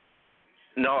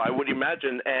 No, I would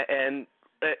imagine. And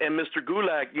Mr.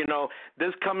 Gulak,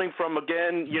 this coming from,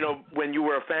 again, when you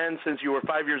were a fan since you were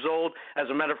 5 years old. As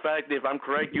a matter of fact, if I'm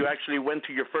correct, you actually went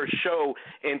to your first show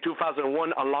in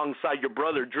 2001 alongside your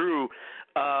brother, Drew.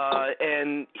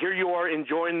 And here you are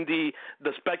enjoying the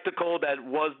spectacle that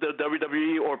was the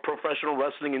WWE or professional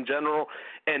wrestling in general.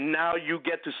 And now you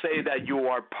get to say that you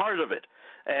are part of it.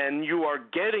 And you are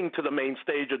getting to the main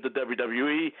stage of the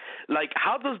WWE. Like,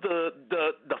 how does the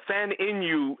fan in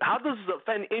you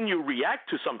react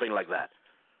to something like that?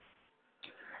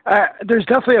 There's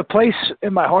definitely a place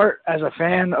in my heart as a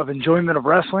fan of enjoyment of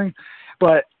wrestling,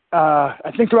 but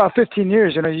I think throughout 15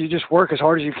 years, you just work as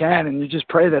hard as you can, and you just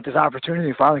pray that this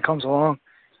opportunity finally comes along,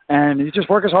 and you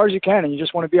just work as hard as you can, and you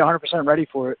just want to be 100% ready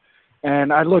for it.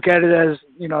 And I look at it as,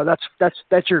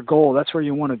 that's your goal. That's where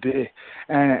you want to be.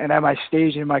 And at my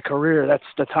stage in my career, that's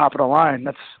the top of the line.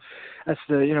 That's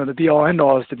the, the be all end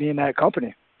all is to be in that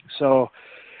company. So,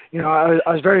 I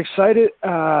was very excited,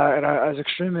 and I was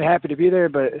extremely happy to be there.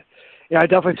 But I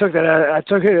definitely took that. I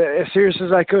took it as serious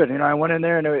as I could. I went in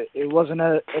there, and it wasn't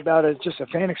about just a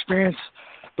fan experience,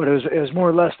 but it was more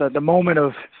or less the moment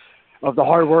of the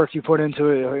hard work you put into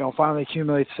it. Finally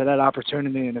accumulates to that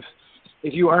opportunity, and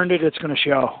if you earned it, it's going to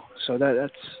show. So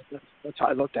that's how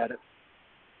I looked at it.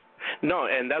 No,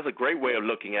 and that's a great way of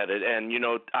looking at it. And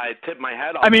I tip my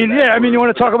hat off. You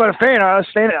want to talk about a fan? I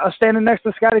was standing next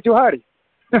to Scotty Tuhati.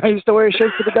 I used to wear a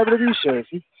shirt for the WWE shows.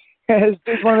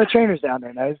 He's one of the trainers down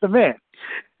there now. He's the man.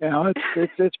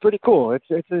 It's pretty cool.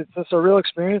 It's a real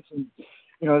experience, and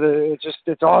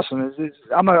it's awesome.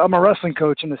 I'm a wrestling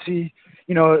coach, and to see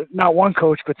not one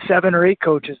coach but 7 or 8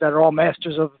 coaches that are all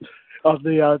masters of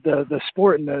the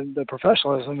sport and the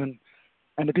professionalism,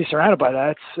 and to be surrounded by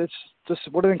that, it's just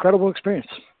what an incredible experience.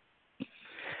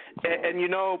 And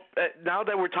now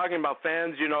that we're talking about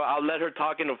fans, I'll let her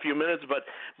talk in a few minutes,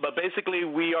 but basically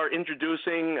we are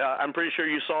introducing, I'm pretty sure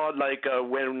you saw it,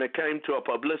 when it came to a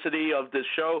publicity of this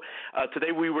show,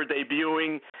 today we were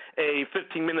debuting a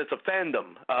 15 minutes of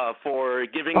FANdom for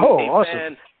giving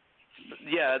fan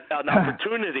an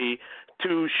opportunity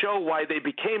to show why they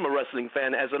became a wrestling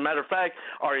fan. As a matter of fact,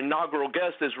 our inaugural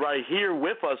guest is right here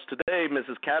with us today,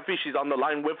 Mrs. Cathy. She's on the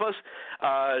line with us.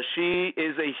 She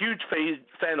is a huge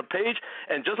fan of Paige,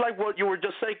 and just like what you were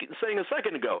just saying a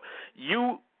second ago,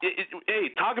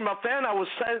 talking about fan, I was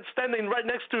standing right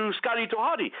next to Scotty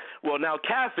Tohati. Well, now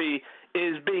Cathy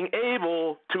is being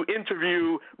able to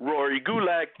interview Rory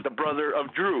Gulak, the brother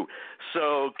of Drew.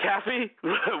 So, Cathy,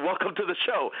 welcome to the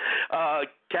show.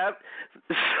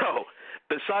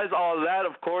 Besides all of that,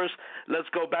 of course, let's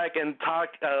go back and talk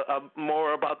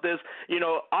more about this.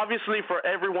 Obviously, for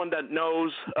everyone that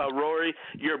knows Rory,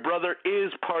 your brother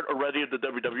is part already of the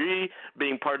WWE,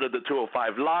 being part of the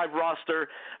 205 Live roster.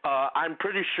 I'm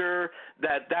pretty sure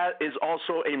that is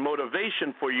also a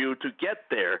motivation for you to get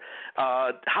there.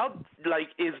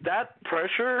 Is that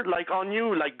pressure, on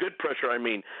you, good pressure, I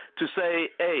mean, to say,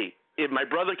 hey, if my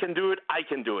brother can do it, I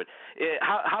can do it.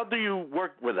 How do you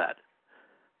work with that?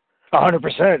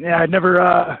 100%. Yeah, I'd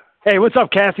never. Hey, what's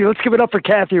up, Cathy? Let's give it up for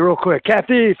Cathy real quick.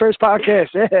 Cathy, first podcast.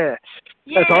 Yeah,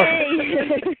 that's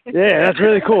awesome. Yeah, that's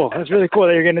really cool. That's really cool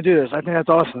that you're going to do this. I think that's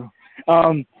awesome.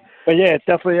 But yeah, it's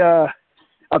definitely a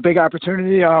big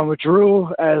opportunity with Drew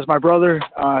as my brother.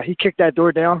 He kicked that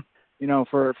door down,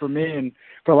 for me and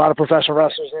for a lot of professional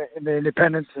wrestlers in the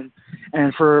independents,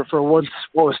 and for once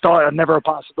what was thought never a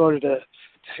possibility to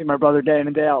see my brother day in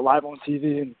and day out live on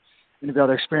TV and to be able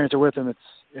to experience it with him.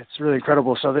 It's really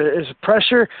incredible. So there is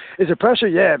pressure. Is it pressure?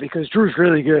 Yeah, because Drew's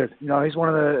really good. He's one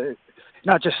of the,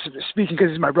 not just speaking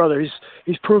because he's my brother.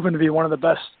 He's proven to be one of the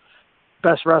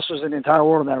best wrestlers in the entire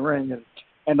world in that ring,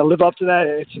 and to live up to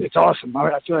that, it's awesome.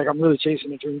 I feel like I'm really chasing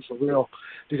the dream for real,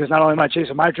 because not only am I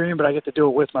chasing my dream, but I get to do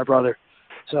it with my brother.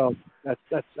 So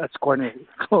that's quite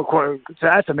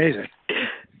that's amazing.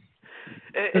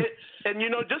 And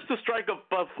just to strike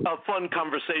a fun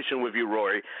conversation with you,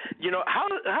 Rory, how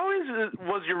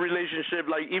was your relationship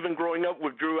even growing up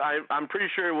with Drew? I'm pretty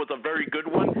sure it was a very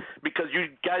good one, because you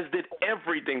guys did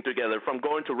everything together, from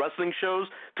going to wrestling shows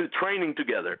to training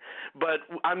together. But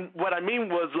what I mean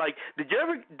was, did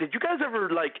you guys ever,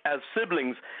 as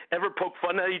siblings, ever poke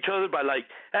fun at each other by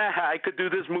I could do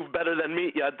this move better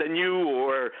than you,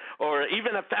 or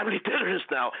even at family dinners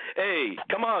now? Hey,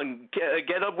 come on,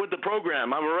 get up with the program.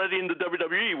 I'm already in the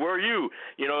WWE. Where are you?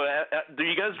 Do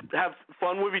you guys have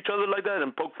fun with each other like that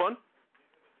and poke fun?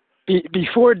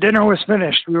 Before dinner was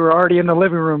finished, we were already in the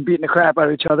living room beating the crap out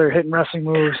of each other, hitting wrestling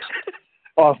moves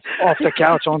off the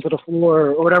couch onto the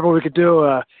floor, or whatever we could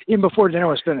do, even before dinner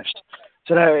was finished.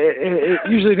 So that it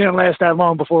usually didn't last that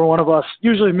long before one of us,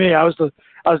 usually me, I was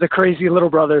the crazy little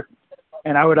brother,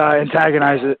 and I would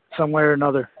antagonize it some way or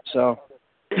another. So.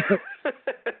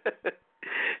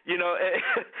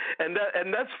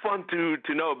 And that's fun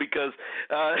to know, because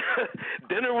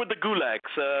dinner with the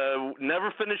Gulaks,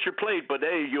 never finish your plate, but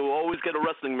hey, you'll always get a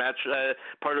wrestling match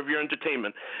part of your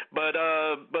entertainment. But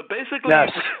basically, yes.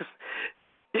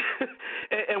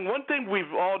 And one thing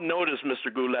we've all noticed,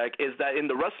 Mr. Gulak, is that in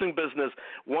the wrestling business,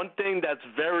 one thing that's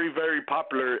very, very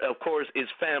popular, of course, is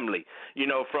family.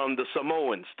 From the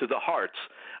Samoans to the Harts,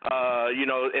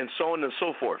 and so on and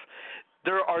so forth.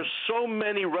 There are so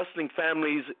many wrestling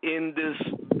families in this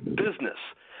business.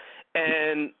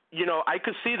 And, I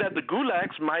could see that the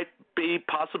Gulaks might be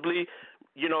possibly,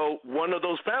 one of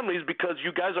those families, because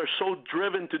you guys are so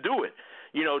driven to do it.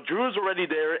 Drew is already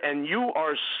there, and you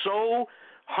are so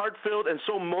heart-filled and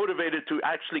so motivated to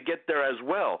actually get there as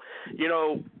well.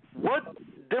 What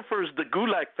differs the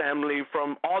Gulak family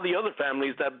from all the other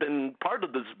families that have been part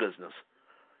of this business?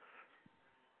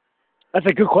 That's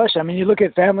a good question. I mean, you look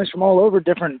at families from all over,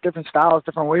 different styles,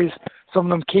 different ways. Some of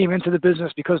them came into the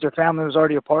business because their family was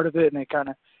already a part of it, and they kind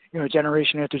of,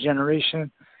 generation after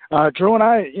generation. Drew and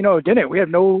I, didn't. We have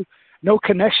no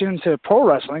connection to pro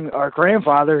wrestling. Our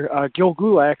grandfather, Gil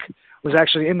Gulak, was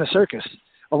actually in the circus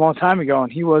a long time ago,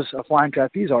 and he was a flying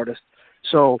trapeze artist.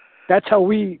 So that's how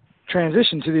we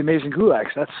transitioned to the Amazing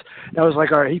Gulaks. That was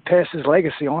he passed his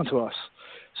legacy on to us.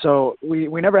 So we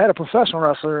never had a professional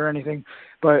wrestler or anything,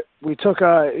 but we took,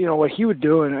 what he would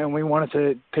do, and we wanted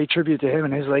to pay tribute to him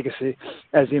and his legacy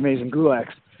as the Amazing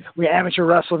Gulaks. We amateur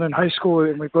wrestled in high school,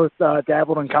 and we both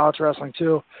dabbled in college wrestling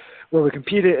too, where we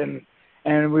competed,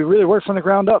 and we really worked from the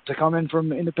ground up to come in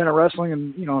from independent wrestling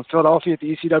and, in Philadelphia at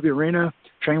the ECW Arena,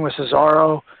 train with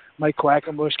Cesaro, Mike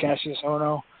Quackenbush, Cassius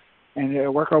Ohno,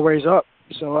 and work our ways up.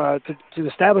 So to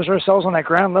establish ourselves on that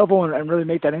ground level and really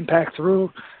make that impact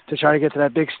through to try to get to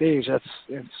that big stage,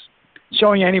 it's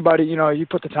showing anybody, you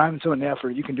put the time into it and the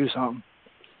effort, you can do something.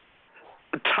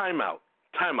 Time out.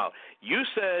 You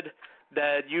said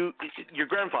that your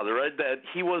grandfather, right, that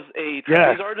he was a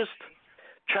trapeze artist?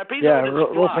 Trapeze artist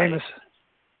real famous.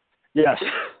 Yes.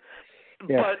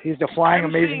 Yeah, but he's the flying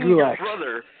Amazing Gulak.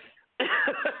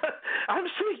 I'm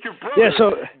seeing your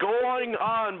brother going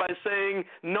on by saying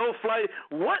no fly.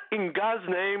 What in God's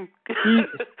name?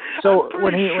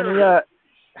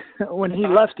 When he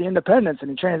left the Independents and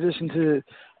he transitioned to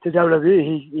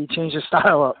WWE, he changed his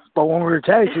style up. But when we were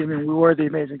tag teaming, we were the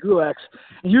Amazing Gulaks.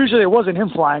 And usually it wasn't him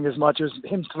flying as much as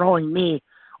him throwing me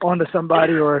onto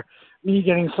somebody or me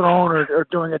getting thrown or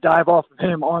doing a dive off of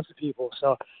him onto people.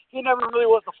 So he never really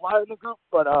was the flyer in the group,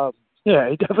 but he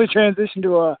definitely transitioned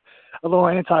to a little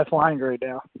anti-flying right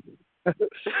now.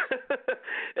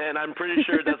 And I'm pretty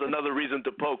sure that's another reason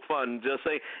to poke fun. Just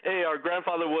say, hey, our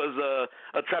grandfather was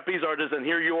a trapeze artist, and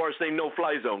here you are saying no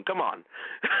fly zone. Come on.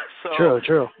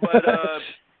 True. But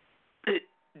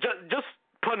just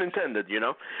pun intended,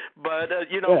 But,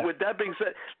 with that being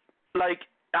said,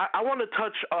 I want to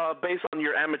touch base on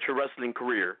your amateur wrestling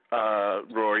career,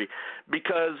 Rory,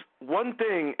 because one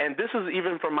thing, and this is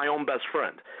even from my own best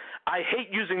friend, I hate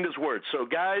using this word. So,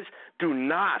 guys, do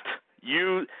not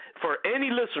use, for any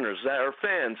listeners that are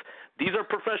fans, these are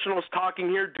professionals talking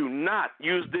here, do not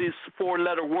use this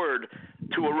 4-letter word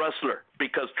to a wrestler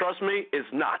because, trust me, it's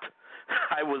not.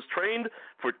 I was trained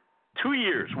for 2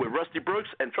 years with Rusty Brooks,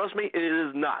 and trust me, it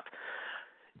is not.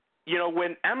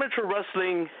 When amateur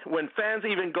wrestling, when fans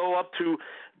even go up to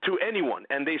anyone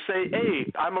and they say,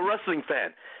 hey, I'm a wrestling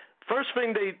fan, first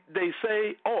thing they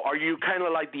say, oh, are you kind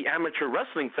of like the amateur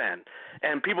wrestling fan?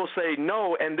 And people say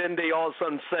no, and then they all of a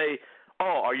sudden say,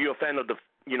 oh, are you a fan of the,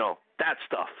 that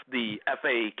stuff, the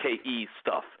FAKE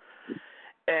stuff?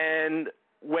 And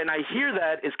when I hear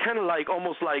that, it's kind of like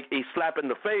almost like a slap in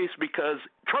the face because,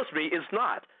 trust me, it's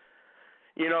not.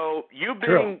 You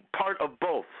being part of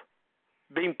both.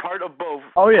 Being part of both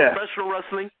professional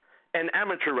wrestling and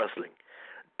amateur wrestling.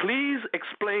 Please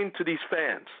explain to these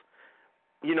fans,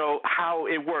 how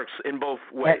it works in both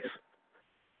ways.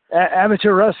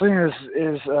 Amateur wrestling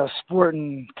is a sport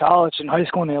in college and high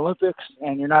school and the Olympics,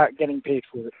 and you're not getting paid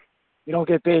for it. You don't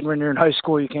get paid when you're in high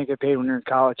school. You can't get paid when you're in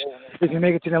college. If you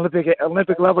make it to the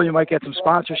Olympic level, you might get some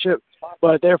sponsorship,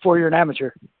 but therefore you're an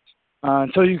amateur.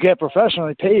 Until you get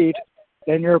professionally paid,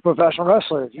 then you're a professional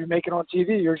wrestler. If you make it on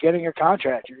TV, you're getting a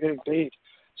contract. You're getting paid.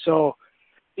 So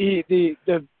the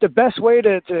best way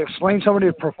to explain somebody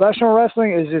to professional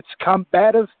wrestling is it's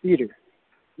combative theater.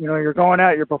 You're going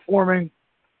out, you're performing,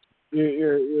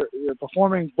 you're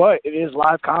performing, but it is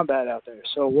live combat out there.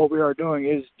 So what we are doing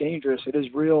is dangerous. It is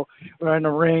real. We're in the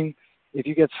ring. If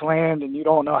you get slammed and you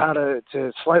don't know how to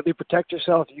slightly protect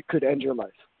yourself, you could end your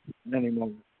life at any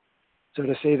moment. So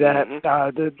to say that,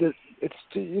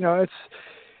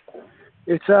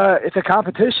 it's a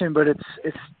competition, but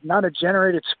it's not a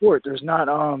generated sport. There's not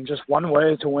just one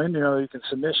way to win. You can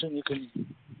submission, you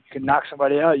can knock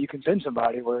somebody out, you can pin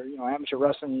somebody. Where amateur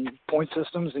wrestling, you point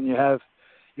systems and you have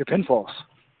your pinfalls,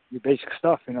 your basic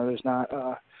stuff. There's not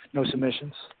no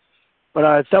submissions. But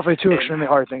it's definitely two extremely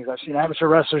hard things. I've seen amateur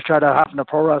wrestlers try to hop into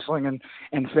pro wrestling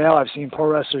and fail. I've seen pro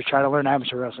wrestlers try to learn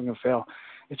amateur wrestling and fail.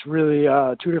 It's really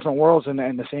two different worlds and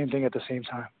the same thing at the same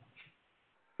time.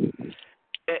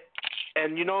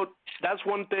 And that's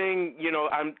one thing,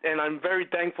 I'm very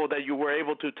thankful that you were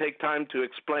able to take time to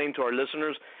explain to our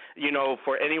listeners,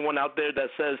 for anyone out there that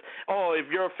says, oh,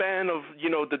 if you're a fan of,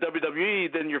 the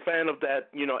WWE, then you're a fan of that,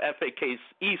 FAKE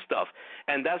stuff.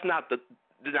 And that's not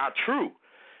true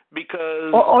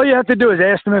because... All you have to do is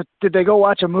ask them did they go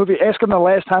watch a movie? Ask them the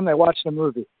last time they watched a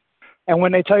movie. And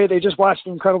when they tell you they just watched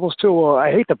The Incredibles 2, well,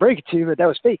 I hate to break it to you, but that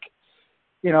was fake.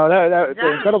 The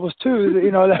Incredibles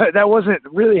 2, that wasn't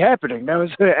really happening. That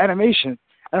was animation.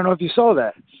 I don't know if you saw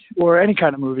that, or any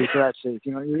kind of movie for that sake.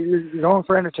 You're going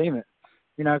for entertainment.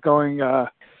 You're not going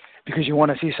because you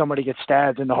want to see somebody get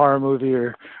stabbed in the horror movie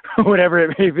or whatever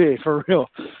it may be, for real.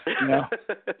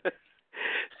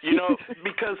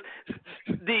 Because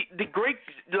the great,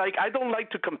 I don't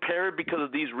like to compare it because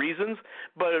of these reasons,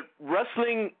 but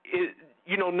wrestling is,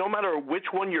 no matter which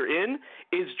one you're in,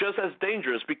 is just as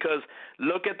dangerous because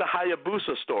look at the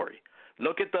Hayabusa story.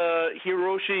 Look at the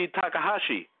Hiroshi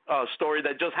Takahashi story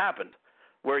that just happened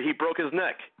where he broke his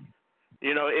neck.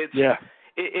 It's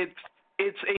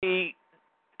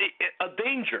a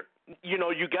danger.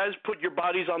 You guys put your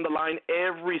bodies on the line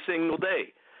every single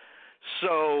day.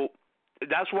 So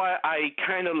that's why I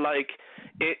kind of like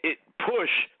it push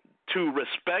to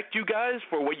respect you guys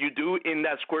for what you do in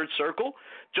that squared circle,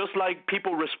 just like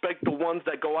people respect the ones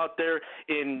that go out there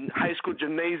in high school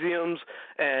gymnasiums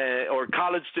or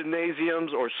college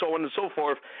gymnasiums or so on and so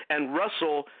forth and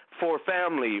wrestle for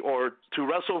family or to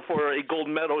wrestle for a gold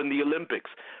medal in the Olympics.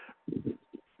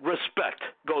 Respect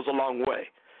goes a long way.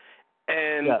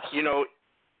 And, yes. you know,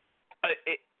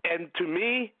 and to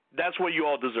me, that's what you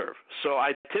all deserve. So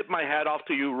I tip my hat off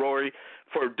to you, Rory,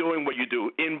 for doing what you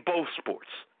do in both sports.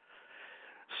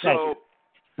 So,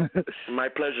 my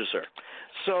pleasure, sir.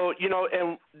 So, you know,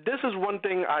 and this is one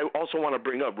thing I also want to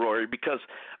bring up, Rory, because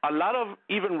a lot of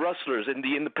even wrestlers in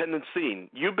the independent scene,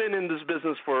 you've been in this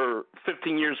business for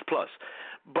 15 years plus,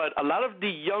 but a lot of the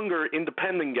younger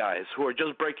independent guys who are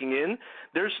just breaking in,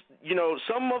 there's, you know,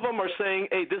 some of them are saying,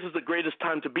 hey, this is the greatest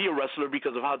time to be a wrestler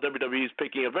because of how WWE is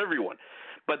picking up everyone.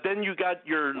 But then you got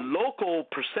your local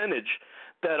percentage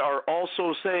that are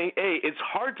also saying, hey, it's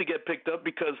hard to get picked up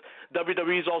because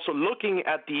WWE is also looking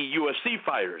at the UFC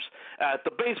fighters, at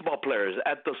the baseball players,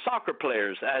 at the soccer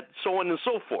players, at so on and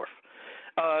so forth.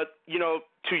 You know,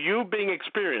 to you being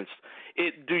experienced,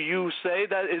 do you say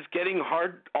that it's getting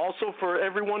hard also for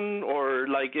everyone, or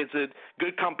like is it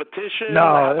good competition? No.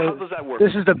 How does that work?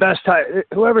 This is the best time.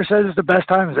 Whoever says it's the best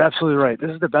time is absolutely right.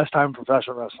 This is the best time in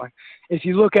professional wrestling. If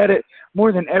you look at it,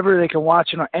 more than ever, they can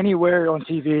watch it anywhere on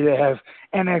TV. They have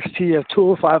NXT, you have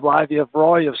 205 Live, you have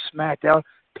Raw, you have SmackDown,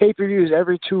 pay-per-views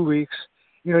every 2 weeks.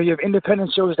 You know, you have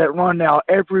independent shows that run now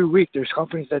every week. There's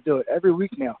companies that do it every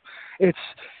week now.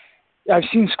 I've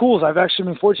seen schools. I've actually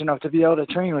been fortunate enough to be able to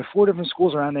train with 4 different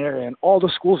schools around the area, and all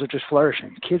the schools are just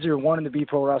flourishing. Kids are wanting to be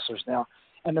pro wrestlers now.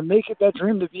 And to make it that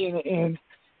dream to be in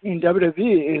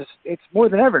WWE it's more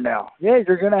than ever now. Yeah,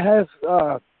 you're going to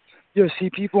have you'll see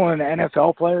people and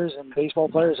NFL players and baseball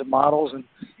players and models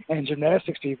and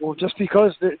gymnastics people just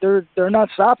because they're not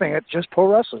stopping at just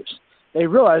pro wrestlers. They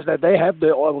realize that they have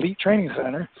the elite training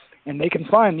center, and they can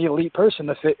find the elite person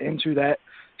to fit into that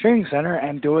training center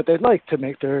and do what they'd like to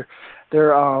make their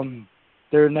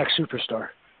next superstar.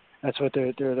 That's what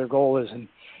their goal is, and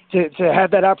to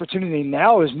have that opportunity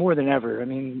now is more than ever. I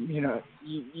mean, you know,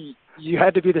 you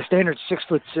had to be the standard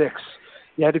 6'6".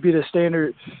 You had to be the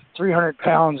standard 300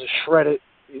 pounds shredded,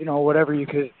 you know, whatever you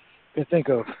could think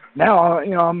of. Now,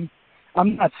 you know,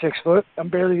 I'm not 6 foot. I'm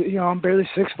barely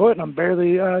 6 foot, and I'm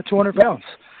barely 200 pounds.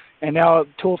 And now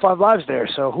 205 Live's there.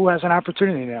 So who has an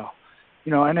opportunity now?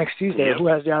 You know, NXT's there. Yep. Who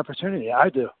has the opportunity? I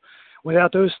do.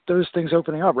 Without those things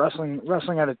opening up, wrestling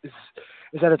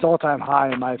is at its all-time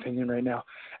high, in my opinion, right now.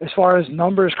 As far as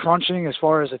numbers crunching, as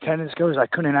far as attendance goes, I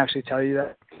couldn't actually tell you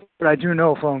that. But I do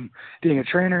know from being a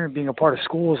trainer, being a part of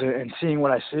schools, and seeing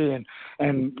what I see,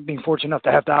 and being fortunate enough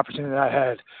to have the opportunity that I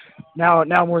had, now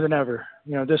more than ever.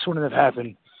 You know, this wouldn't have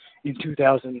happened in 10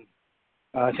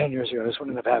 years ago. This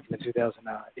wouldn't have happened in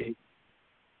 2008.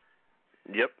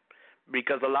 Yep.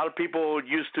 Because a lot of people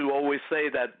used to always say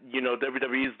that, you know,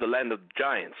 WWE is the land of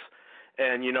giants.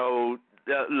 And, you know,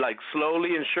 like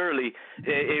slowly and surely,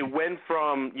 it went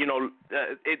from, you know,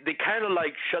 they kind of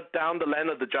like shut down the land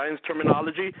of the giants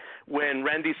terminology when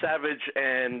Randy Savage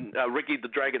and Ricky the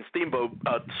Dragon Steamboat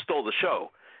stole the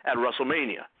show at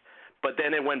WrestleMania. But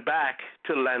then it went back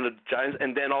to the land of the giants,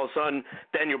 and then all of a sudden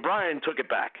Daniel Bryan took it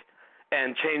back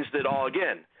and changed it all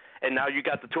again. And now you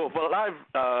got the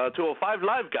 205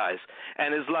 Live guys.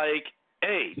 And it's like,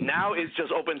 hey, now it's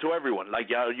just open to everyone, like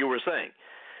you were saying.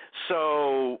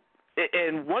 So,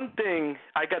 and one thing,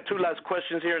 I got 2 last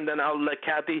questions here, and then I'll let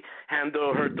Cathy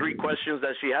handle her 3 questions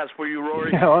that she has for you,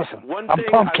 Rory. Yeah, awesome. I'm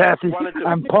pumped, Cathy.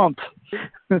 I'm pumped.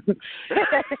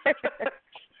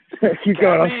 Keep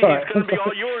going, I'm sorry. It's going to be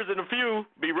all yours in a few.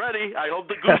 Be ready. I hope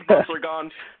the goosebumps are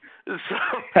gone.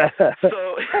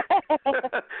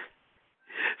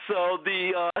 So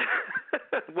the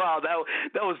wow,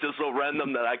 that was just so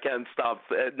random that I can't stop.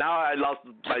 Now I lost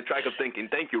my track of thinking.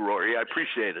 Thank you, Rory. I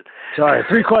appreciate it. Sorry,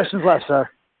 3 questions left, sir.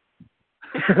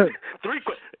 3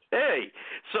 questions. Hey,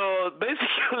 so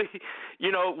basically,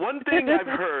 you know, one thing I've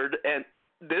heard, and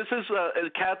this is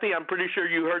Cathy, I'm pretty sure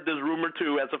you heard this rumor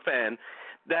too as a fan,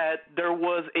 that there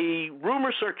was a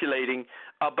rumor circulating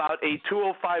about a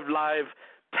 205 Live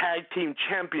Tag Team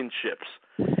Championships,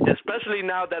 especially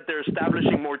now that they're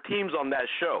establishing more teams on that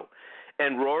show.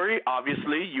 And Rory,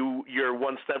 obviously, you're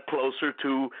one step closer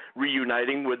to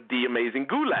reuniting with the Amazing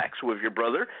Gulaks with your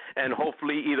brother, and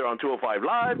hopefully either on 205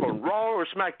 Live or Raw or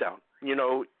SmackDown. You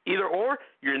know, either or,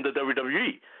 you're in the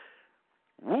WWE.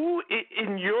 Who,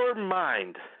 in your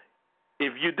mind,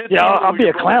 if you did, yeah, I'll be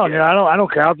a clown. Yeah, I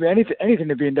don't care. I'll be anything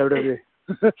to be in WWE.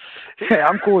 Yeah,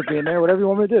 I'm cool with being there. Whatever you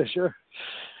want me to do, sure.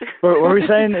 What were we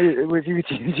saying? If you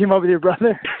team up with your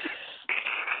brother?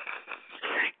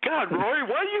 God, Rory,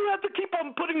 why do you have to keep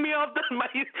on putting me off?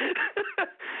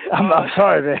 I'm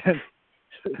sorry, man.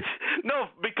 No,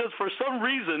 because for some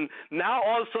reason, now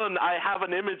all of a sudden I have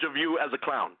an image of you as a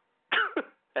clown.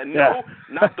 And no,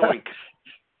 not Doink.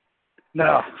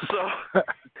 No. So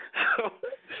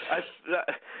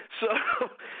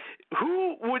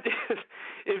who would,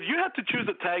 if you had to choose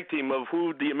a tag team of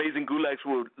who the Amazing Gulaks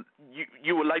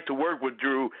you would like to work with,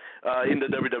 Drew, in the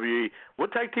WWE,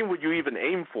 what tag team would you even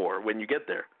aim for when you get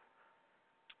there?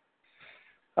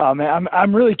 Oh man,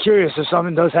 I'm really curious if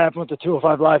something does happen with the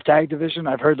 205 Live tag division.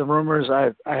 I've heard the rumors.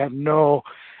 I have no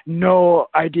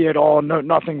idea at all.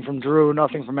 Nothing from Drew,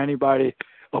 nothing from anybody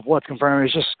of what's confirmed.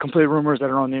 It's just complete rumors that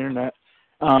are on the internet.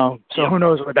 So who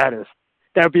knows what that is?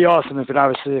 That would be awesome if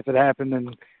it happened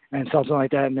and something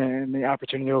like that, and the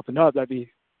opportunity opened up. That'd be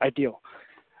ideal.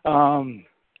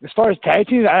 As far as tag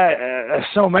teams,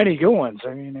 so many good ones.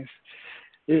 I mean,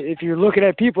 if you're looking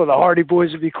at people, the Hardy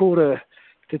Boys would be cool to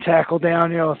tackle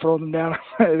down, throw them down.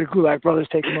 The Gulak brothers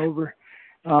take them over.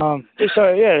 There's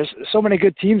so many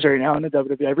good teams right now in the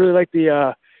WWE. I really like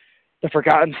the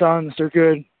Forgotten Sons. They're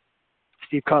good.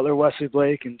 Steve Cutler, Wesley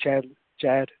Blake, and Chad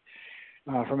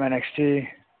from NXT.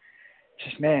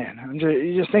 Man,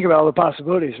 you just think about all the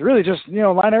possibilities. Really, just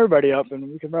line everybody up and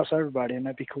we can wrestle everybody, and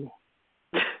that'd be cool.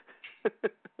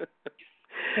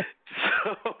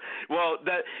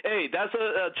 That's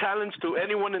a challenge to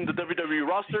anyone in the WWE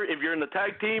roster. If you're in the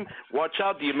tag team, watch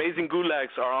out. The Amazing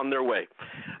Gulaks are on their way.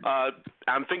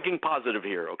 I'm thinking positive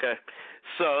here, okay?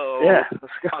 So yeah,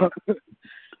 let's go.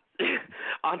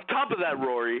 On top of that,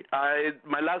 Rory,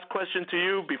 my last question to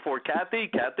you before Cathy.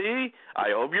 Cathy,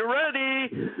 I hope you're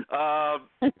ready.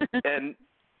 And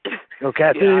go,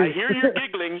 Cathy. Yeah, I hear you're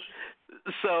giggling.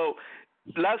 So,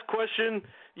 last question.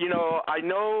 I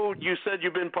know you said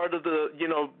you've been part of the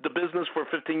business for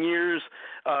 15 years.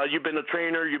 You've been a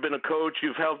trainer, you've been a coach,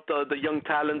 you've helped the young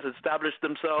talents establish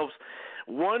themselves.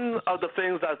 One of the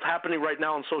things that's happening right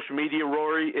now on social media,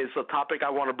 Rory, is a topic I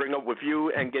want to bring up with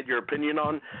you and get your opinion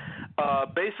on.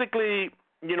 Basically,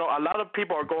 a lot of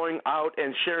people are going out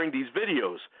and sharing these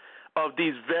videos of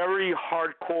these very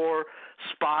hardcore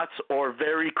spots or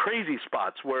very crazy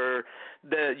spots where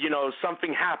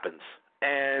something happens.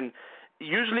 And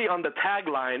usually on the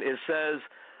tagline it says,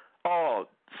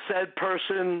 said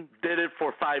person did it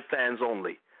for 5 fans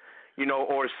only.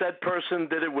 Or said person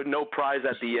did it with no prize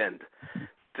at the end.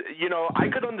 I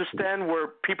could understand where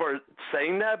people are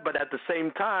saying that, but at the same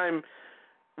time,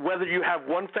 whether you have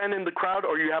 1 fan in the crowd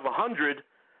or you have 100,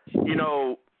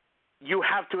 you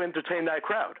have to entertain that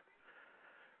crowd.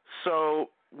 So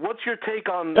what's your take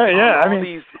on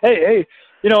these? Hey,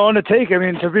 on the take,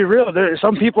 to be real,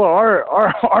 some people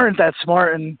aren't that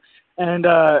smart and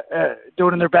do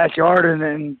it in their backyard,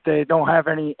 and they don't have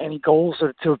any goals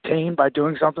to obtain by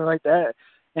doing something like that,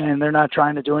 and they're not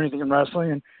trying to do anything in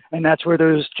wrestling, and that's where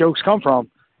those jokes come from.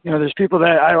 There's people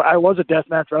that I was a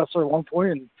deathmatch wrestler at one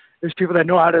point, and there's people that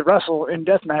know how to wrestle in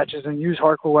death matches and use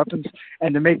hardcore weapons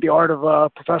and to make the art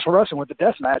of professional wrestling with the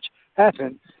death match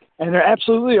happen. And there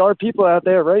absolutely are people out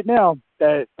there right now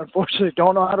that unfortunately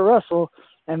don't know how to wrestle,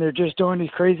 and they're just doing these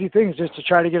crazy things just to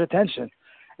try to get attention.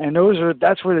 And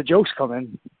that's where the jokes come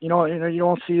in. You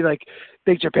don't see like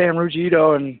Big Japan Ruji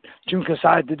Ito and Jun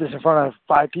Kasai did this in front of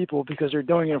 5 people because they're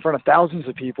doing it in front of thousands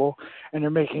of people, and they're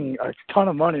making a ton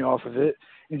of money off of it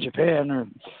in Japan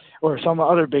or some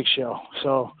other big show.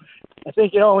 So I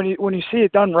think when you see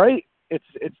it done right,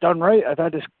 it's done right. I've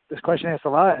had this question asked a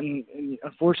lot, and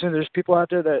unfortunately, there's people out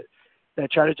there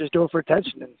that try to just do it for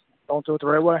attention and don't do it the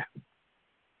right way.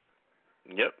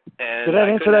 Yep. And did that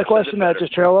answer that question? That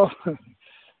just trail off.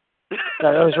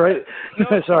 That was right.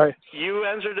 No, sorry. You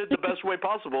answered it the best way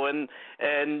possible, and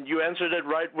you answered it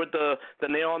right with the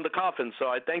nail on the coffin. So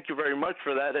I thank you very much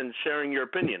for that and sharing your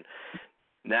opinion.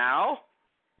 Now,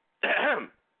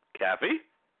 Cathy.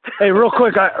 Hey, real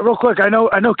quick. I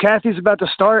know Cathy's about to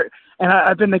start, and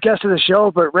I've been the guest of the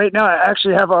show, but right now I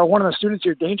actually have one of the students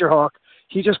here, Danger Hawk.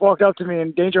 He just walked up to me,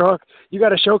 and Danger Hawk, you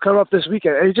got a show coming up this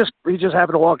weekend. And he just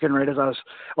happened to walk in right as I was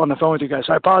on the phone with you guys.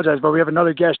 So I apologize, but we have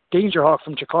another guest, Danger Hawk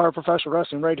from Chikara Professional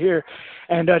Wrestling, right here.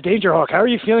 And Danger Hawk, how are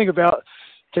you feeling about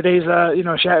today's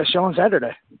show on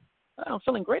Saturday? I'm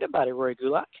feeling great about it, Rory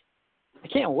Gulak. I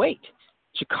can't wait.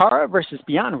 Chikara versus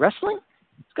Beyond Wrestling.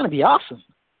 It's going to be awesome.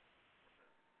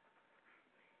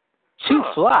 Too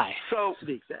fly. So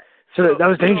that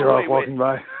was Danger Hawk walking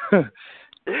by.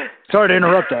 Sorry to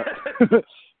interrupt that.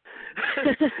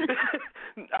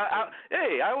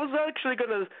 I was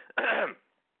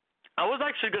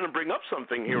actually gonna bring up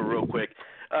something here real quick.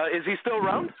 Is he still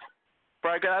around?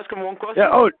 Or I can ask him one question.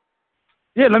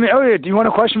 Yeah. Let me. Do you want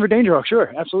a question for Danger Hawk?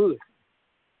 Sure, absolutely.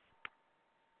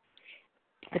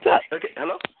 What's up? Okay,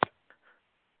 hello?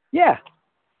 Yeah.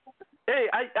 Hey,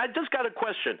 I just got a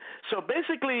question. So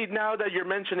basically, now that you're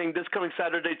mentioning this coming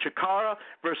Saturday, Chikara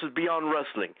versus Beyond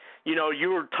Wrestling, you know, you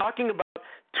were talking about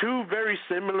two very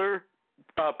similar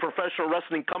professional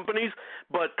wrestling companies,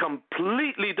 but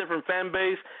completely different fan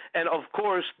base, and of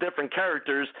course, different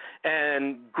characters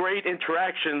and great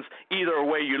interactions either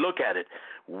way you look at it.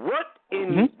 What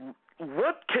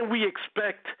can we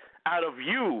expect out of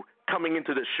you coming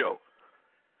into this show?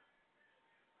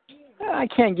 I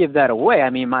can't give that away. I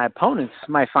mean, my opponents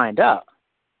might find out.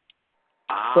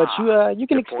 But you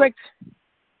can expect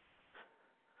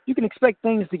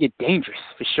things to get dangerous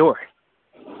for sure.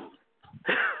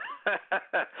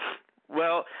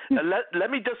 Well,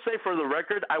 let me just say for the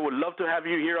record, I would love to have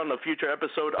you here on a future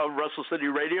episode of Wrestle City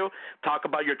Radio. Talk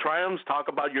about your triumphs. Talk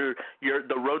about the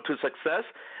road to success.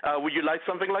 Would you like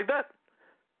something like that?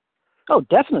 Oh,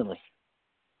 definitely.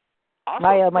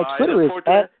 Awesome. My Twitter is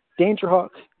at DangerHawk2000.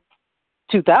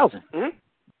 Hmm?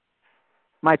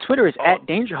 My Twitter is at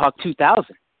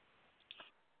DangerHawk2000.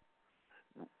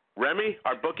 Remy,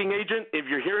 our booking agent, if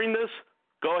you're hearing this,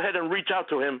 go ahead and reach out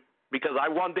to him because I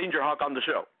want Danger Hawk on the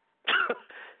show.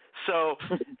 So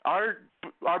our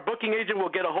booking agent will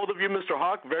get a hold of you, Mr.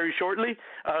 Hawk, very shortly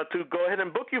to go ahead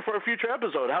and book you for a future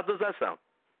episode. How does that sound?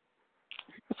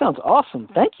 That sounds awesome.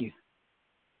 Thank you.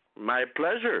 My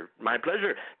pleasure. My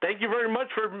pleasure. Thank you very much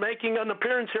for making an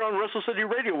appearance here on Wrestle City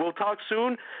Radio. We'll talk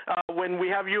soon when we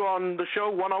have you on the show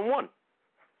one-on-one.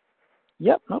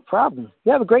 Yep, no problem.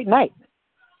 You have a great night.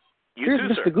 Here's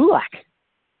Mr. Sir. Gulak.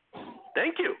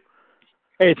 Thank you.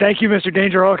 Hey, thank you, Mr.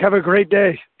 Danger Hawk. Have a great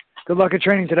day. Good luck at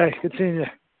training today. Good seeing you.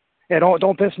 Yeah,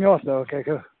 don't piss me off, though. Okay,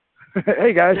 cool.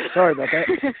 Hey, guys. Sorry about that.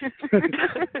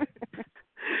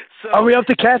 So, are we up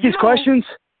to Cathy's questions?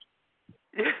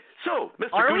 So,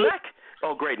 Mr. Are Gulak? we?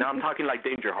 Oh, great. Now I'm talking like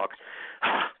Danger Hawk.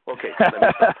 Okay.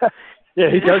 Yeah,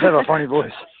 he does have a funny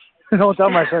voice. Don't tell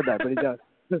him I said that, but he does.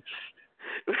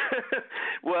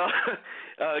 Well,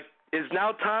 it's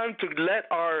now time to let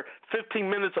our 15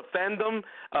 minutes of FANdom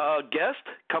guest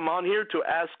come on here to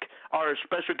ask our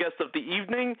special guest of the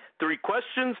evening 3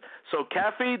 questions. So,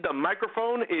 Cathy, the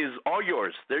microphone is all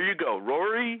yours. There you go.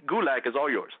 Rory Gulak is all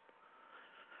yours.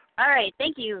 All right,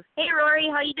 thank you. Hey, Rory,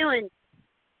 how you doing?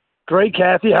 Great,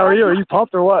 Cathy. How are you? Are you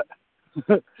pumped or what?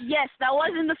 Yes, that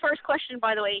wasn't the first question,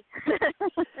 by the way.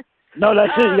 No,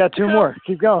 that's it. You got 2 more.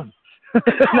 Keep going.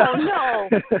 Oh, no.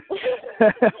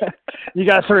 You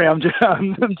got 3. I'm just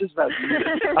messing.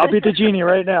 I'll beat the genie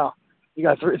right now. You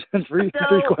got three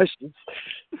questions.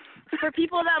 For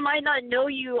people that might not know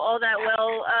you all that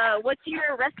well, what's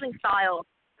your wrestling style?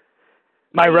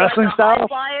 My wrestling style? High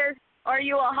flyer? Are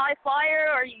you a high flyer?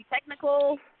 Are you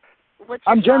technical? What's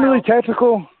your I'm generally style?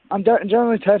 technical.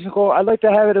 Generally technical. I like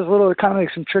to have it as a little kind of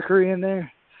like some trickery in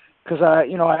there, because I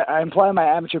imply my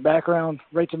amateur background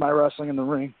right to my wrestling in the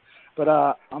ring. But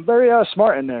I'm very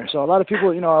smart in there. So a lot of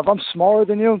people, if I'm smaller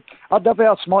than you, I'll definitely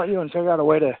outsmart you and figure out a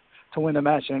way to win the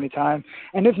match at any time.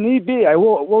 And if need be,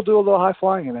 we'll do a little high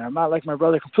flying in there. I'm not like my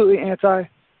brother, completely anti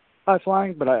high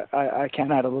flying, but I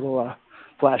can add a little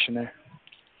flash in there.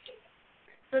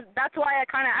 So that's why I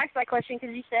kind of asked that question,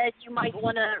 because you said you might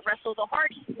want to wrestle the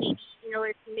Hardys, maybe,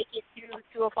 make it to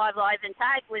 205 Live and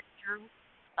tag with Drew.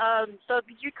 So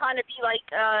you'd kind of be like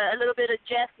a little bit of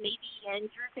Jeff, maybe, and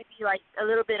Drew could be like a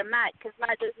little bit of Matt, because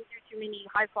Matt doesn't do too many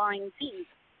high-flying scenes.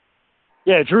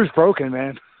 Yeah, Drew's broken,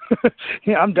 man.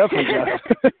 Yeah, I'm definitely Jeff.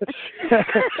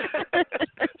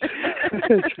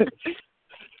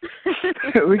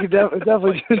 We could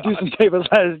definitely do some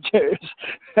table-sized chairs.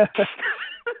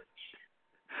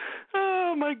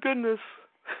 Oh, my goodness.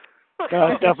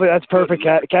 Definitely, that's perfect,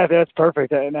 Cathy. That's perfect,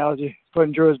 that analogy.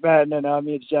 Putting Drew as Matt and then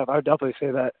me as Jeff. I would definitely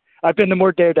say that. I've been the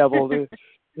more Daredevil the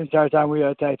entire time we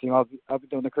tag team. I'll be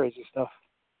doing the crazy stuff.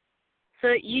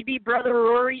 So you'd be Brother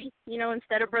Rory,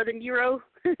 instead of Brother Nero?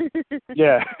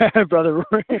 Yeah, Brother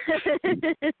Rory.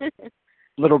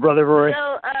 Little Brother Rory.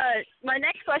 So my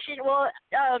next question,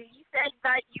 you said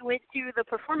that you went to the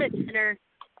Performance Center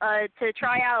to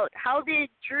try out. How did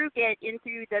Drew get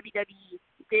into WWE?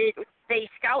 Did they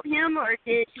scout him, or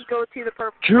did he go to the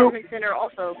Performance Center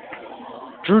also?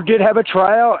 Drew did have a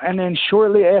tryout, and then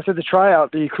shortly after the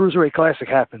tryout, the Cruiserweight Classic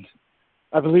happened.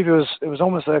 I believe it was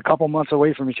almost a couple months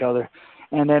away from each other.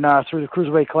 And then through the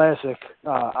Cruiserweight Classic,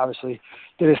 obviously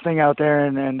did his thing out there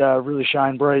and really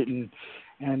shine bright and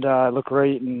look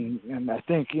great. And I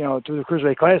think, through the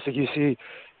Cruiserweight Classic, you see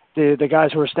the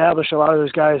guys who were established, a lot of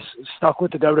those guys stuck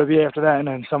with the WWE after that, and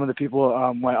then some of the people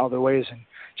went other ways and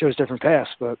chose different paths.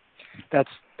 But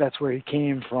that's where he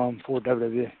came from for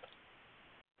WWE.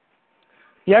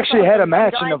 He actually had a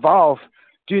match in Evolve.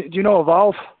 Do you know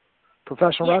Evolve?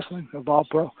 Professional Wrestling, Evolve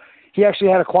Pro. He actually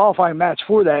had a qualifying match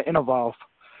for that in Evolve.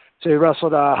 So he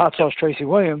wrestled Hot Sauce Tracy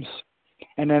Williams,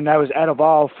 and then that was at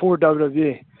Evolve for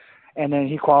WWE. And then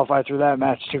he qualified through that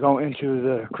match to go into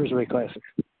the Cruiserweight Classic.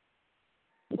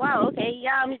 Wow, okay.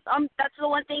 Yeah, that's the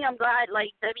one thing I'm glad,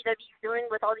 like, WWE's doing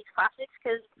with all these classics,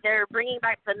 because they're bringing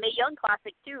back the Mae Young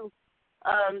Classic, too.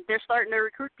 They're starting to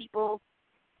recruit people.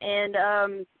 And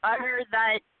I heard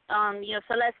that,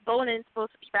 Celeste Bonen's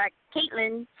supposed to be back,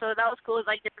 Caitlyn, so that was cool. It's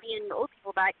like they're bringing old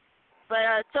people back.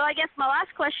 But so I guess my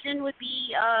last question would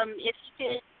be,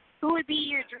 who would be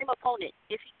your dream opponent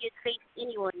if you could face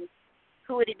anyone?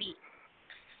 Who would it be?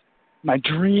 My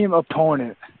dream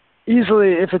opponent,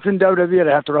 easily, if it's in WWE, I'd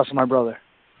have to wrestle my brother.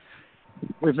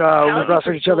 We've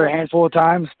wrestled each other a handful of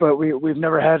times, but we've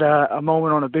never had a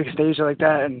moment on a big stage like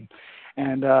that, and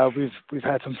we've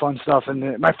had some fun stuff.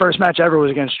 And my first match ever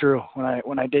was against Drew when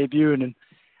I debuted, and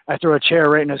I threw a chair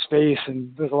right in his face,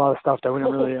 and there's a lot of stuff that we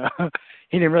didn't really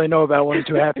he didn't really know about, wasn't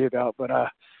too happy about. But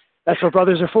that's what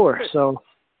brothers are for. So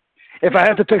if I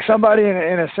had to pick somebody in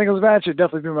a singles match, it'd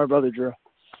definitely be my brother Drew.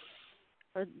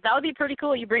 That would be pretty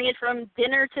cool. You bring it from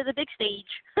dinner to the big stage.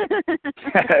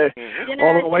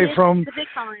 All the way from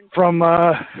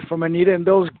Anita and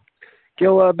Bill's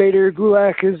Gil Bader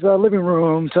Gulak's living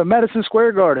room to Madison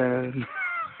Square Garden.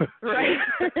 Right.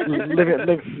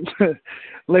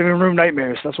 living room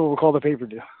nightmares. That's what we'll call the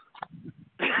pay-per-view.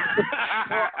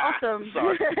 Awesome.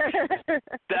 Sorry.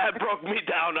 That broke me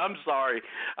down. I'm sorry.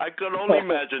 I could only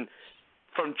imagine.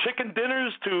 From chicken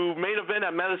dinners to main event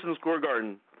at Madison Square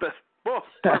Garden. Oh,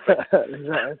 perfect.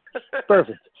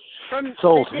 Perfect.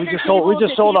 Sold. We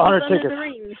just sold 100 tickets.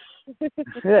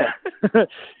 Yeah.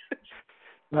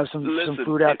 Have some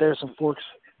food out there, some forks.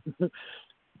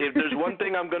 If there's one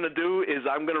thing I'm going to do is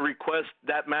I'm going to request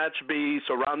that match be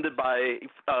surrounded by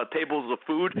tables of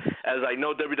food, as I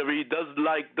know WWE does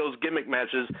like those gimmick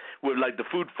matches with like the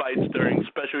food fights during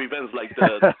special events like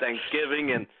the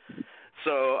Thanksgiving. And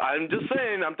so I'm just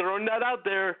saying, I'm throwing that out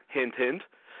there. Hint, hint.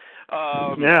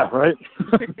 Yeah, right.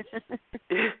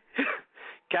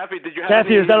 Cathy, did you have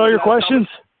Cathy, is that all your questions?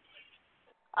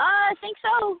 I think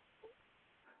so.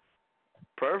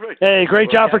 Perfect. Hey, great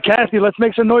job for Cathy. Let's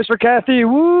make some noise for Cathy.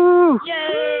 Woo!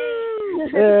 Yay!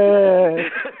 Yeah.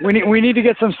 We need to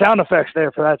get some sound effects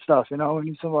there for that stuff. We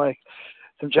need some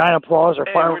giant applause or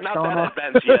fireworks going on.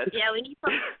 Yeah, we need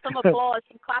some applause,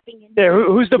 some clapping. Yeah,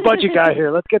 who's the budget guy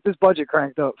here? Let's get this budget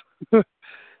cranked up.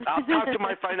 I'll talk to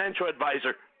my financial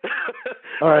advisor.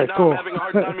 All right, now cool. I'm having a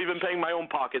hard time even paying my own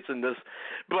pockets in this.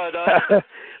 But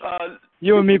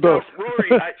you and me both.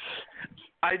 Rory,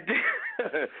 I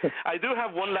do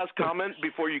have one last comment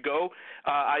before you go.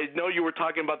 I know you were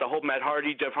talking about the whole Matt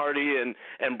Hardy, Jeff Hardy,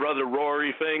 and brother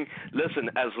Rory thing. Listen,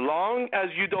 as long as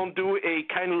you don't do a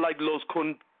kind of like Los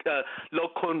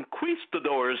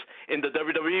Conquistadors in the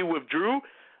WWE with Drew,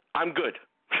 I'm good.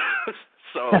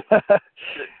 So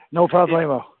no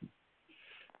problemo.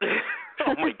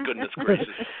 Oh my goodness gracious!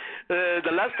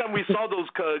 The last time we saw those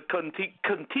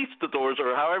conquistadors,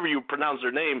 or however you pronounce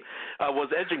their name,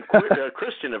 was Edge and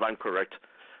Christian, if I'm correct.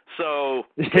 So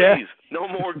please, no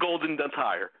more golden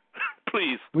attire,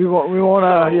 please. We won't.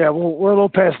 Yeah, we're a little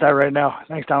past that right now.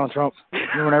 Thanks, Donald Trump.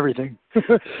 Doing everything.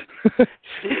 We're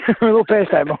a little past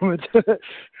that moment.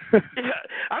 Yeah,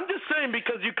 I'm just saying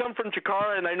because you come from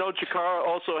Chikara, and I know Chikara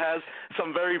also has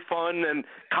some very fun and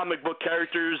comic book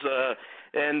characters,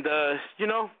 and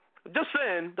just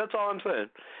saying. That's all I'm saying.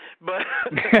 But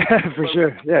for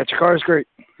sure, yeah, Chikara's great.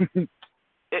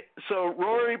 So,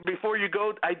 Rory, before you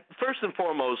go, first and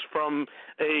foremost, from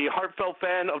a heartfelt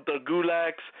fan of the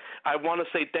Gulaks, I want to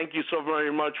say thank you so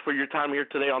very much for your time here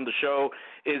today on the show.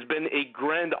 It's been a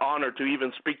grand honor to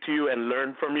even speak to you and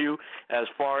learn from you as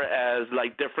far as,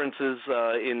 like, differences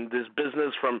in this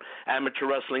business from amateur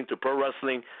wrestling to pro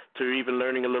wrestling to even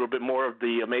learning a little bit more of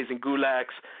the Amazing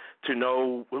Gulaks, to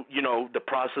know, the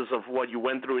process of what you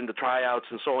went through in the tryouts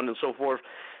and so on and so forth.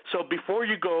 So before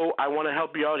you go, I want to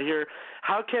help you out here.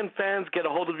 How can fans get a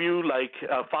hold of you, like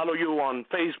follow you on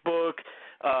Facebook,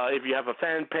 if you have a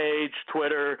fan page,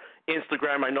 Twitter,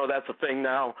 Instagram? I know that's a thing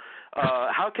now.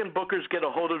 How can bookers get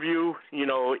a hold of you,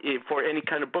 for any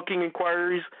kind of booking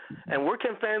inquiries? And where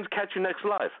can fans catch you next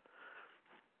live?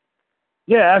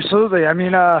 Yeah, absolutely. I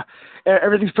mean,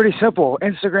 everything's pretty simple.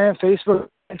 Instagram, Facebook,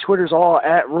 and Twitter's all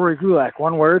at Rory Gulak,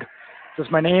 one word. So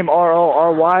it's my name,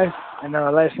 R-O-R-Y, and then my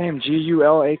last name,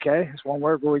 G-U-L-A-K. It's one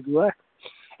word, Rory Gulak.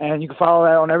 And you can follow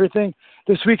that on everything.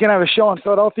 This weekend I have a show in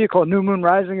Philadelphia called New Moon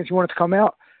Rising. If you want it to come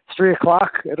out, it's 3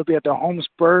 o'clock. It'll be at the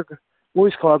Holmesburg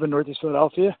Boys Club in Northeast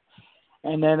Philadelphia.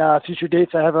 And then future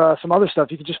dates, I have some other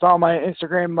stuff. You can just follow my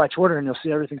Instagram and my Twitter, and you'll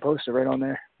see everything posted right on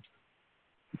there.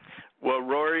 Well,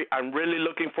 Rory, I'm really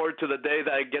looking forward to the day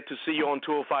that I get to see you on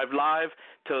 205 Live.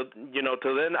 Till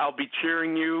then, I'll be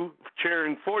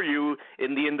cheering for you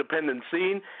in the independent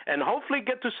scene, and hopefully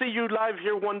get to see you live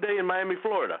here one day in Miami,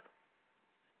 Florida.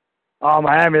 Oh,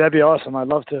 Miami, that'd be awesome. I'd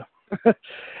love to.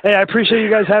 Hey, I appreciate you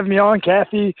guys having me on.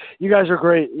 Cathy, you guys are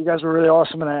great. You guys were really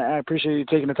awesome, and I appreciate you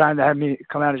taking the time to have me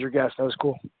come out as your guest. That was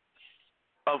cool.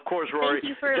 Of course, Rory. Thank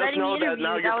you for Just know that interview.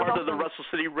 now you're part of the Wrestle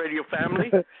City Radio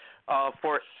family.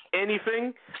 For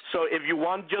anything. So if you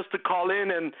want just to call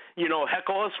in and,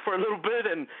 heckle us for a little bit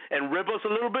and rib us a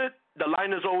little bit, the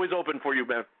line is always open for you,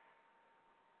 man.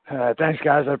 Thanks,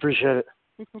 guys. I appreciate it.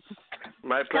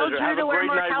 My pleasure. Have a great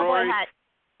night, Rory.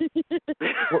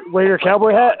 Wear your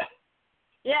cowboy hat?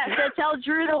 Yeah, so tell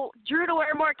Drew to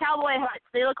wear more cowboy hats.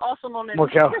 They look awesome on him.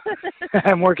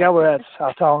 More cowboy hats.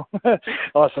 I'll tell him.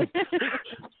 Awesome.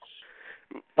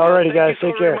 Alrighty, guys. Take care. Thank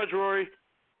you so very much, Rory.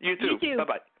 You too.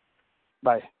 Bye-bye.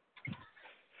 Bye.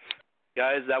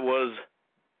 Guys, that was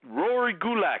Rory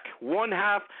Gulak, one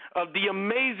half of the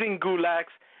Amazing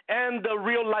Gulaks and the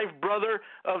real-life brother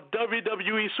of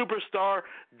WWE superstar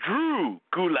Drew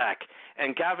Gulak.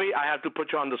 And Cathy, I have to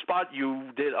put you on the spot.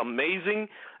 You did amazing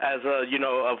as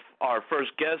of our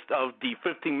first guest of the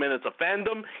 15 Minutes of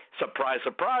FANdom. Surprise,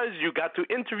 surprise, you got to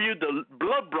interview the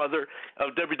blood brother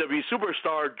of WWE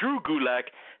superstar Drew Gulak.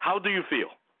 How do you feel?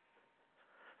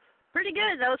 Pretty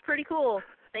good. That was pretty cool.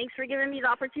 Thanks for giving me the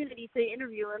opportunity to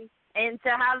interview him and to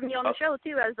have me on the show,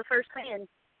 too, as the first fan.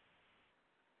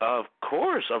 Of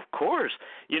course.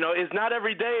 It's not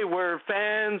every day where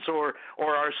fans or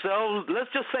ourselves, let's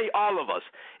just say all of us,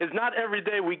 it's not every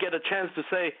day we get a chance to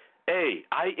say, hey,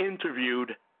 I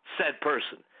interviewed said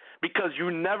person. Because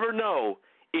you never know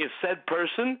if said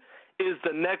person is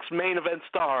the next main event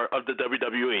star of the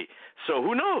WWE. So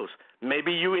who knows?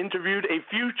 Maybe you interviewed a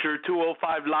future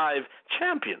 205 Live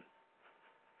champion.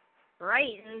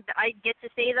 Right, and I get to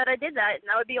say that I did that, and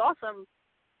that would be awesome.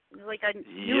 Like I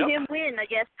knew him win, I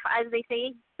guess, as they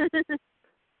say.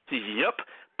 Yep.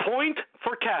 Point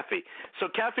for Cathy. So,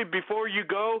 Cathy, before you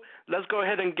go, let's go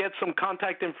ahead and get some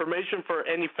contact information for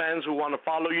any fans who want to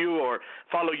follow you or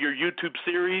follow your YouTube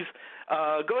series.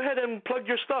 Go ahead and plug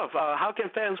your stuff. How can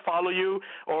fans follow you,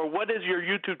 or what is your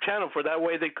YouTube channel for that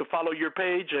way they could follow your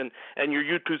page and your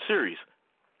YouTube series?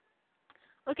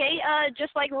 Okay,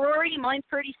 just like Rory, mine's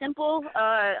pretty simple.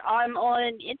 I'm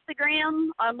on Instagram,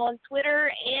 I'm on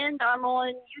Twitter, and I'm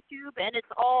on YouTube, and it's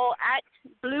all at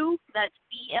Blue, that's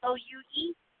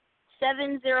BLUE,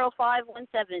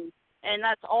 70517. And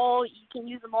that's all, you can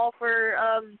use them all for,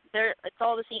 it's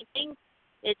all the same thing.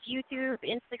 It's YouTube,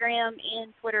 Instagram,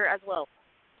 and Twitter as well.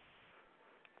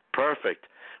 Perfect.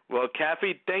 Well,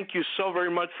 Cathy, thank you so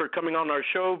very much for coming on our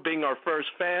show, being our first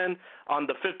fan on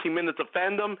the 15 Minutes of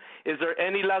FANdom. Is there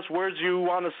any last words you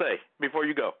want to say before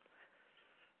you go?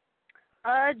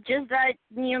 Just that,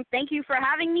 thank you for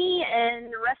having me,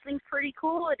 and wrestling's pretty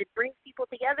cool. It brings people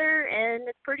together, and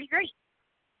it's pretty great.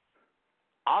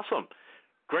 Awesome.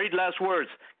 Great last words.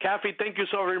 Cathy, thank you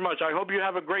so very much. I hope you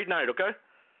have a great night, okay?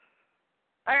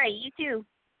 All right, you too.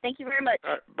 Thank you very much.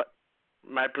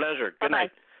 My pleasure. Good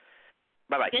night.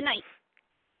 Bye-bye. Good night.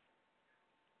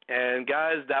 And,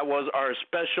 guys, that was our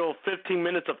special 15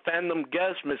 Minutes of FANdom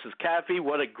guest, Mrs. Cathy.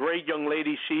 What a great young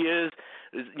lady she is,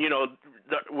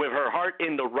 with her heart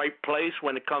in the right place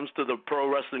when it comes to the pro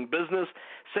wrestling business.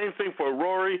 Same thing for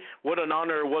Rory. What an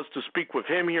honor it was to speak with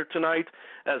him here tonight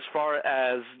as far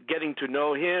as getting to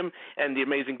know him and the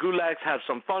Amazing Gulaks, have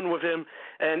some fun with him,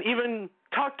 and even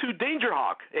talk to Danger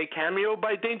Hawk, a cameo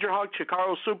by Danger Hawk,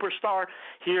 Chikaro Superstar,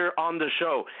 here on the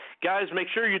show. Guys, make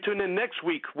sure you tune in next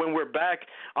week when we're back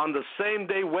on the same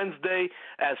day, Wednesday,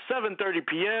 at 7:30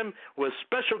 p.m. with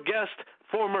special guest,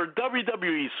 former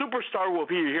WWE Superstar will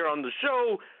be here on the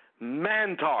show.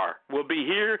 Mantar will be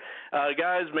here.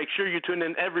 Guys, make sure you tune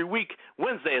in every week,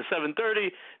 Wednesday at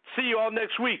 7:30. See you all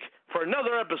next week for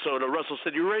another episode of Wrestle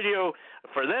City Radio.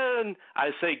 For then, I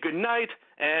say good night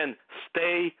and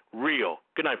stay real.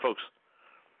 Good night, folks.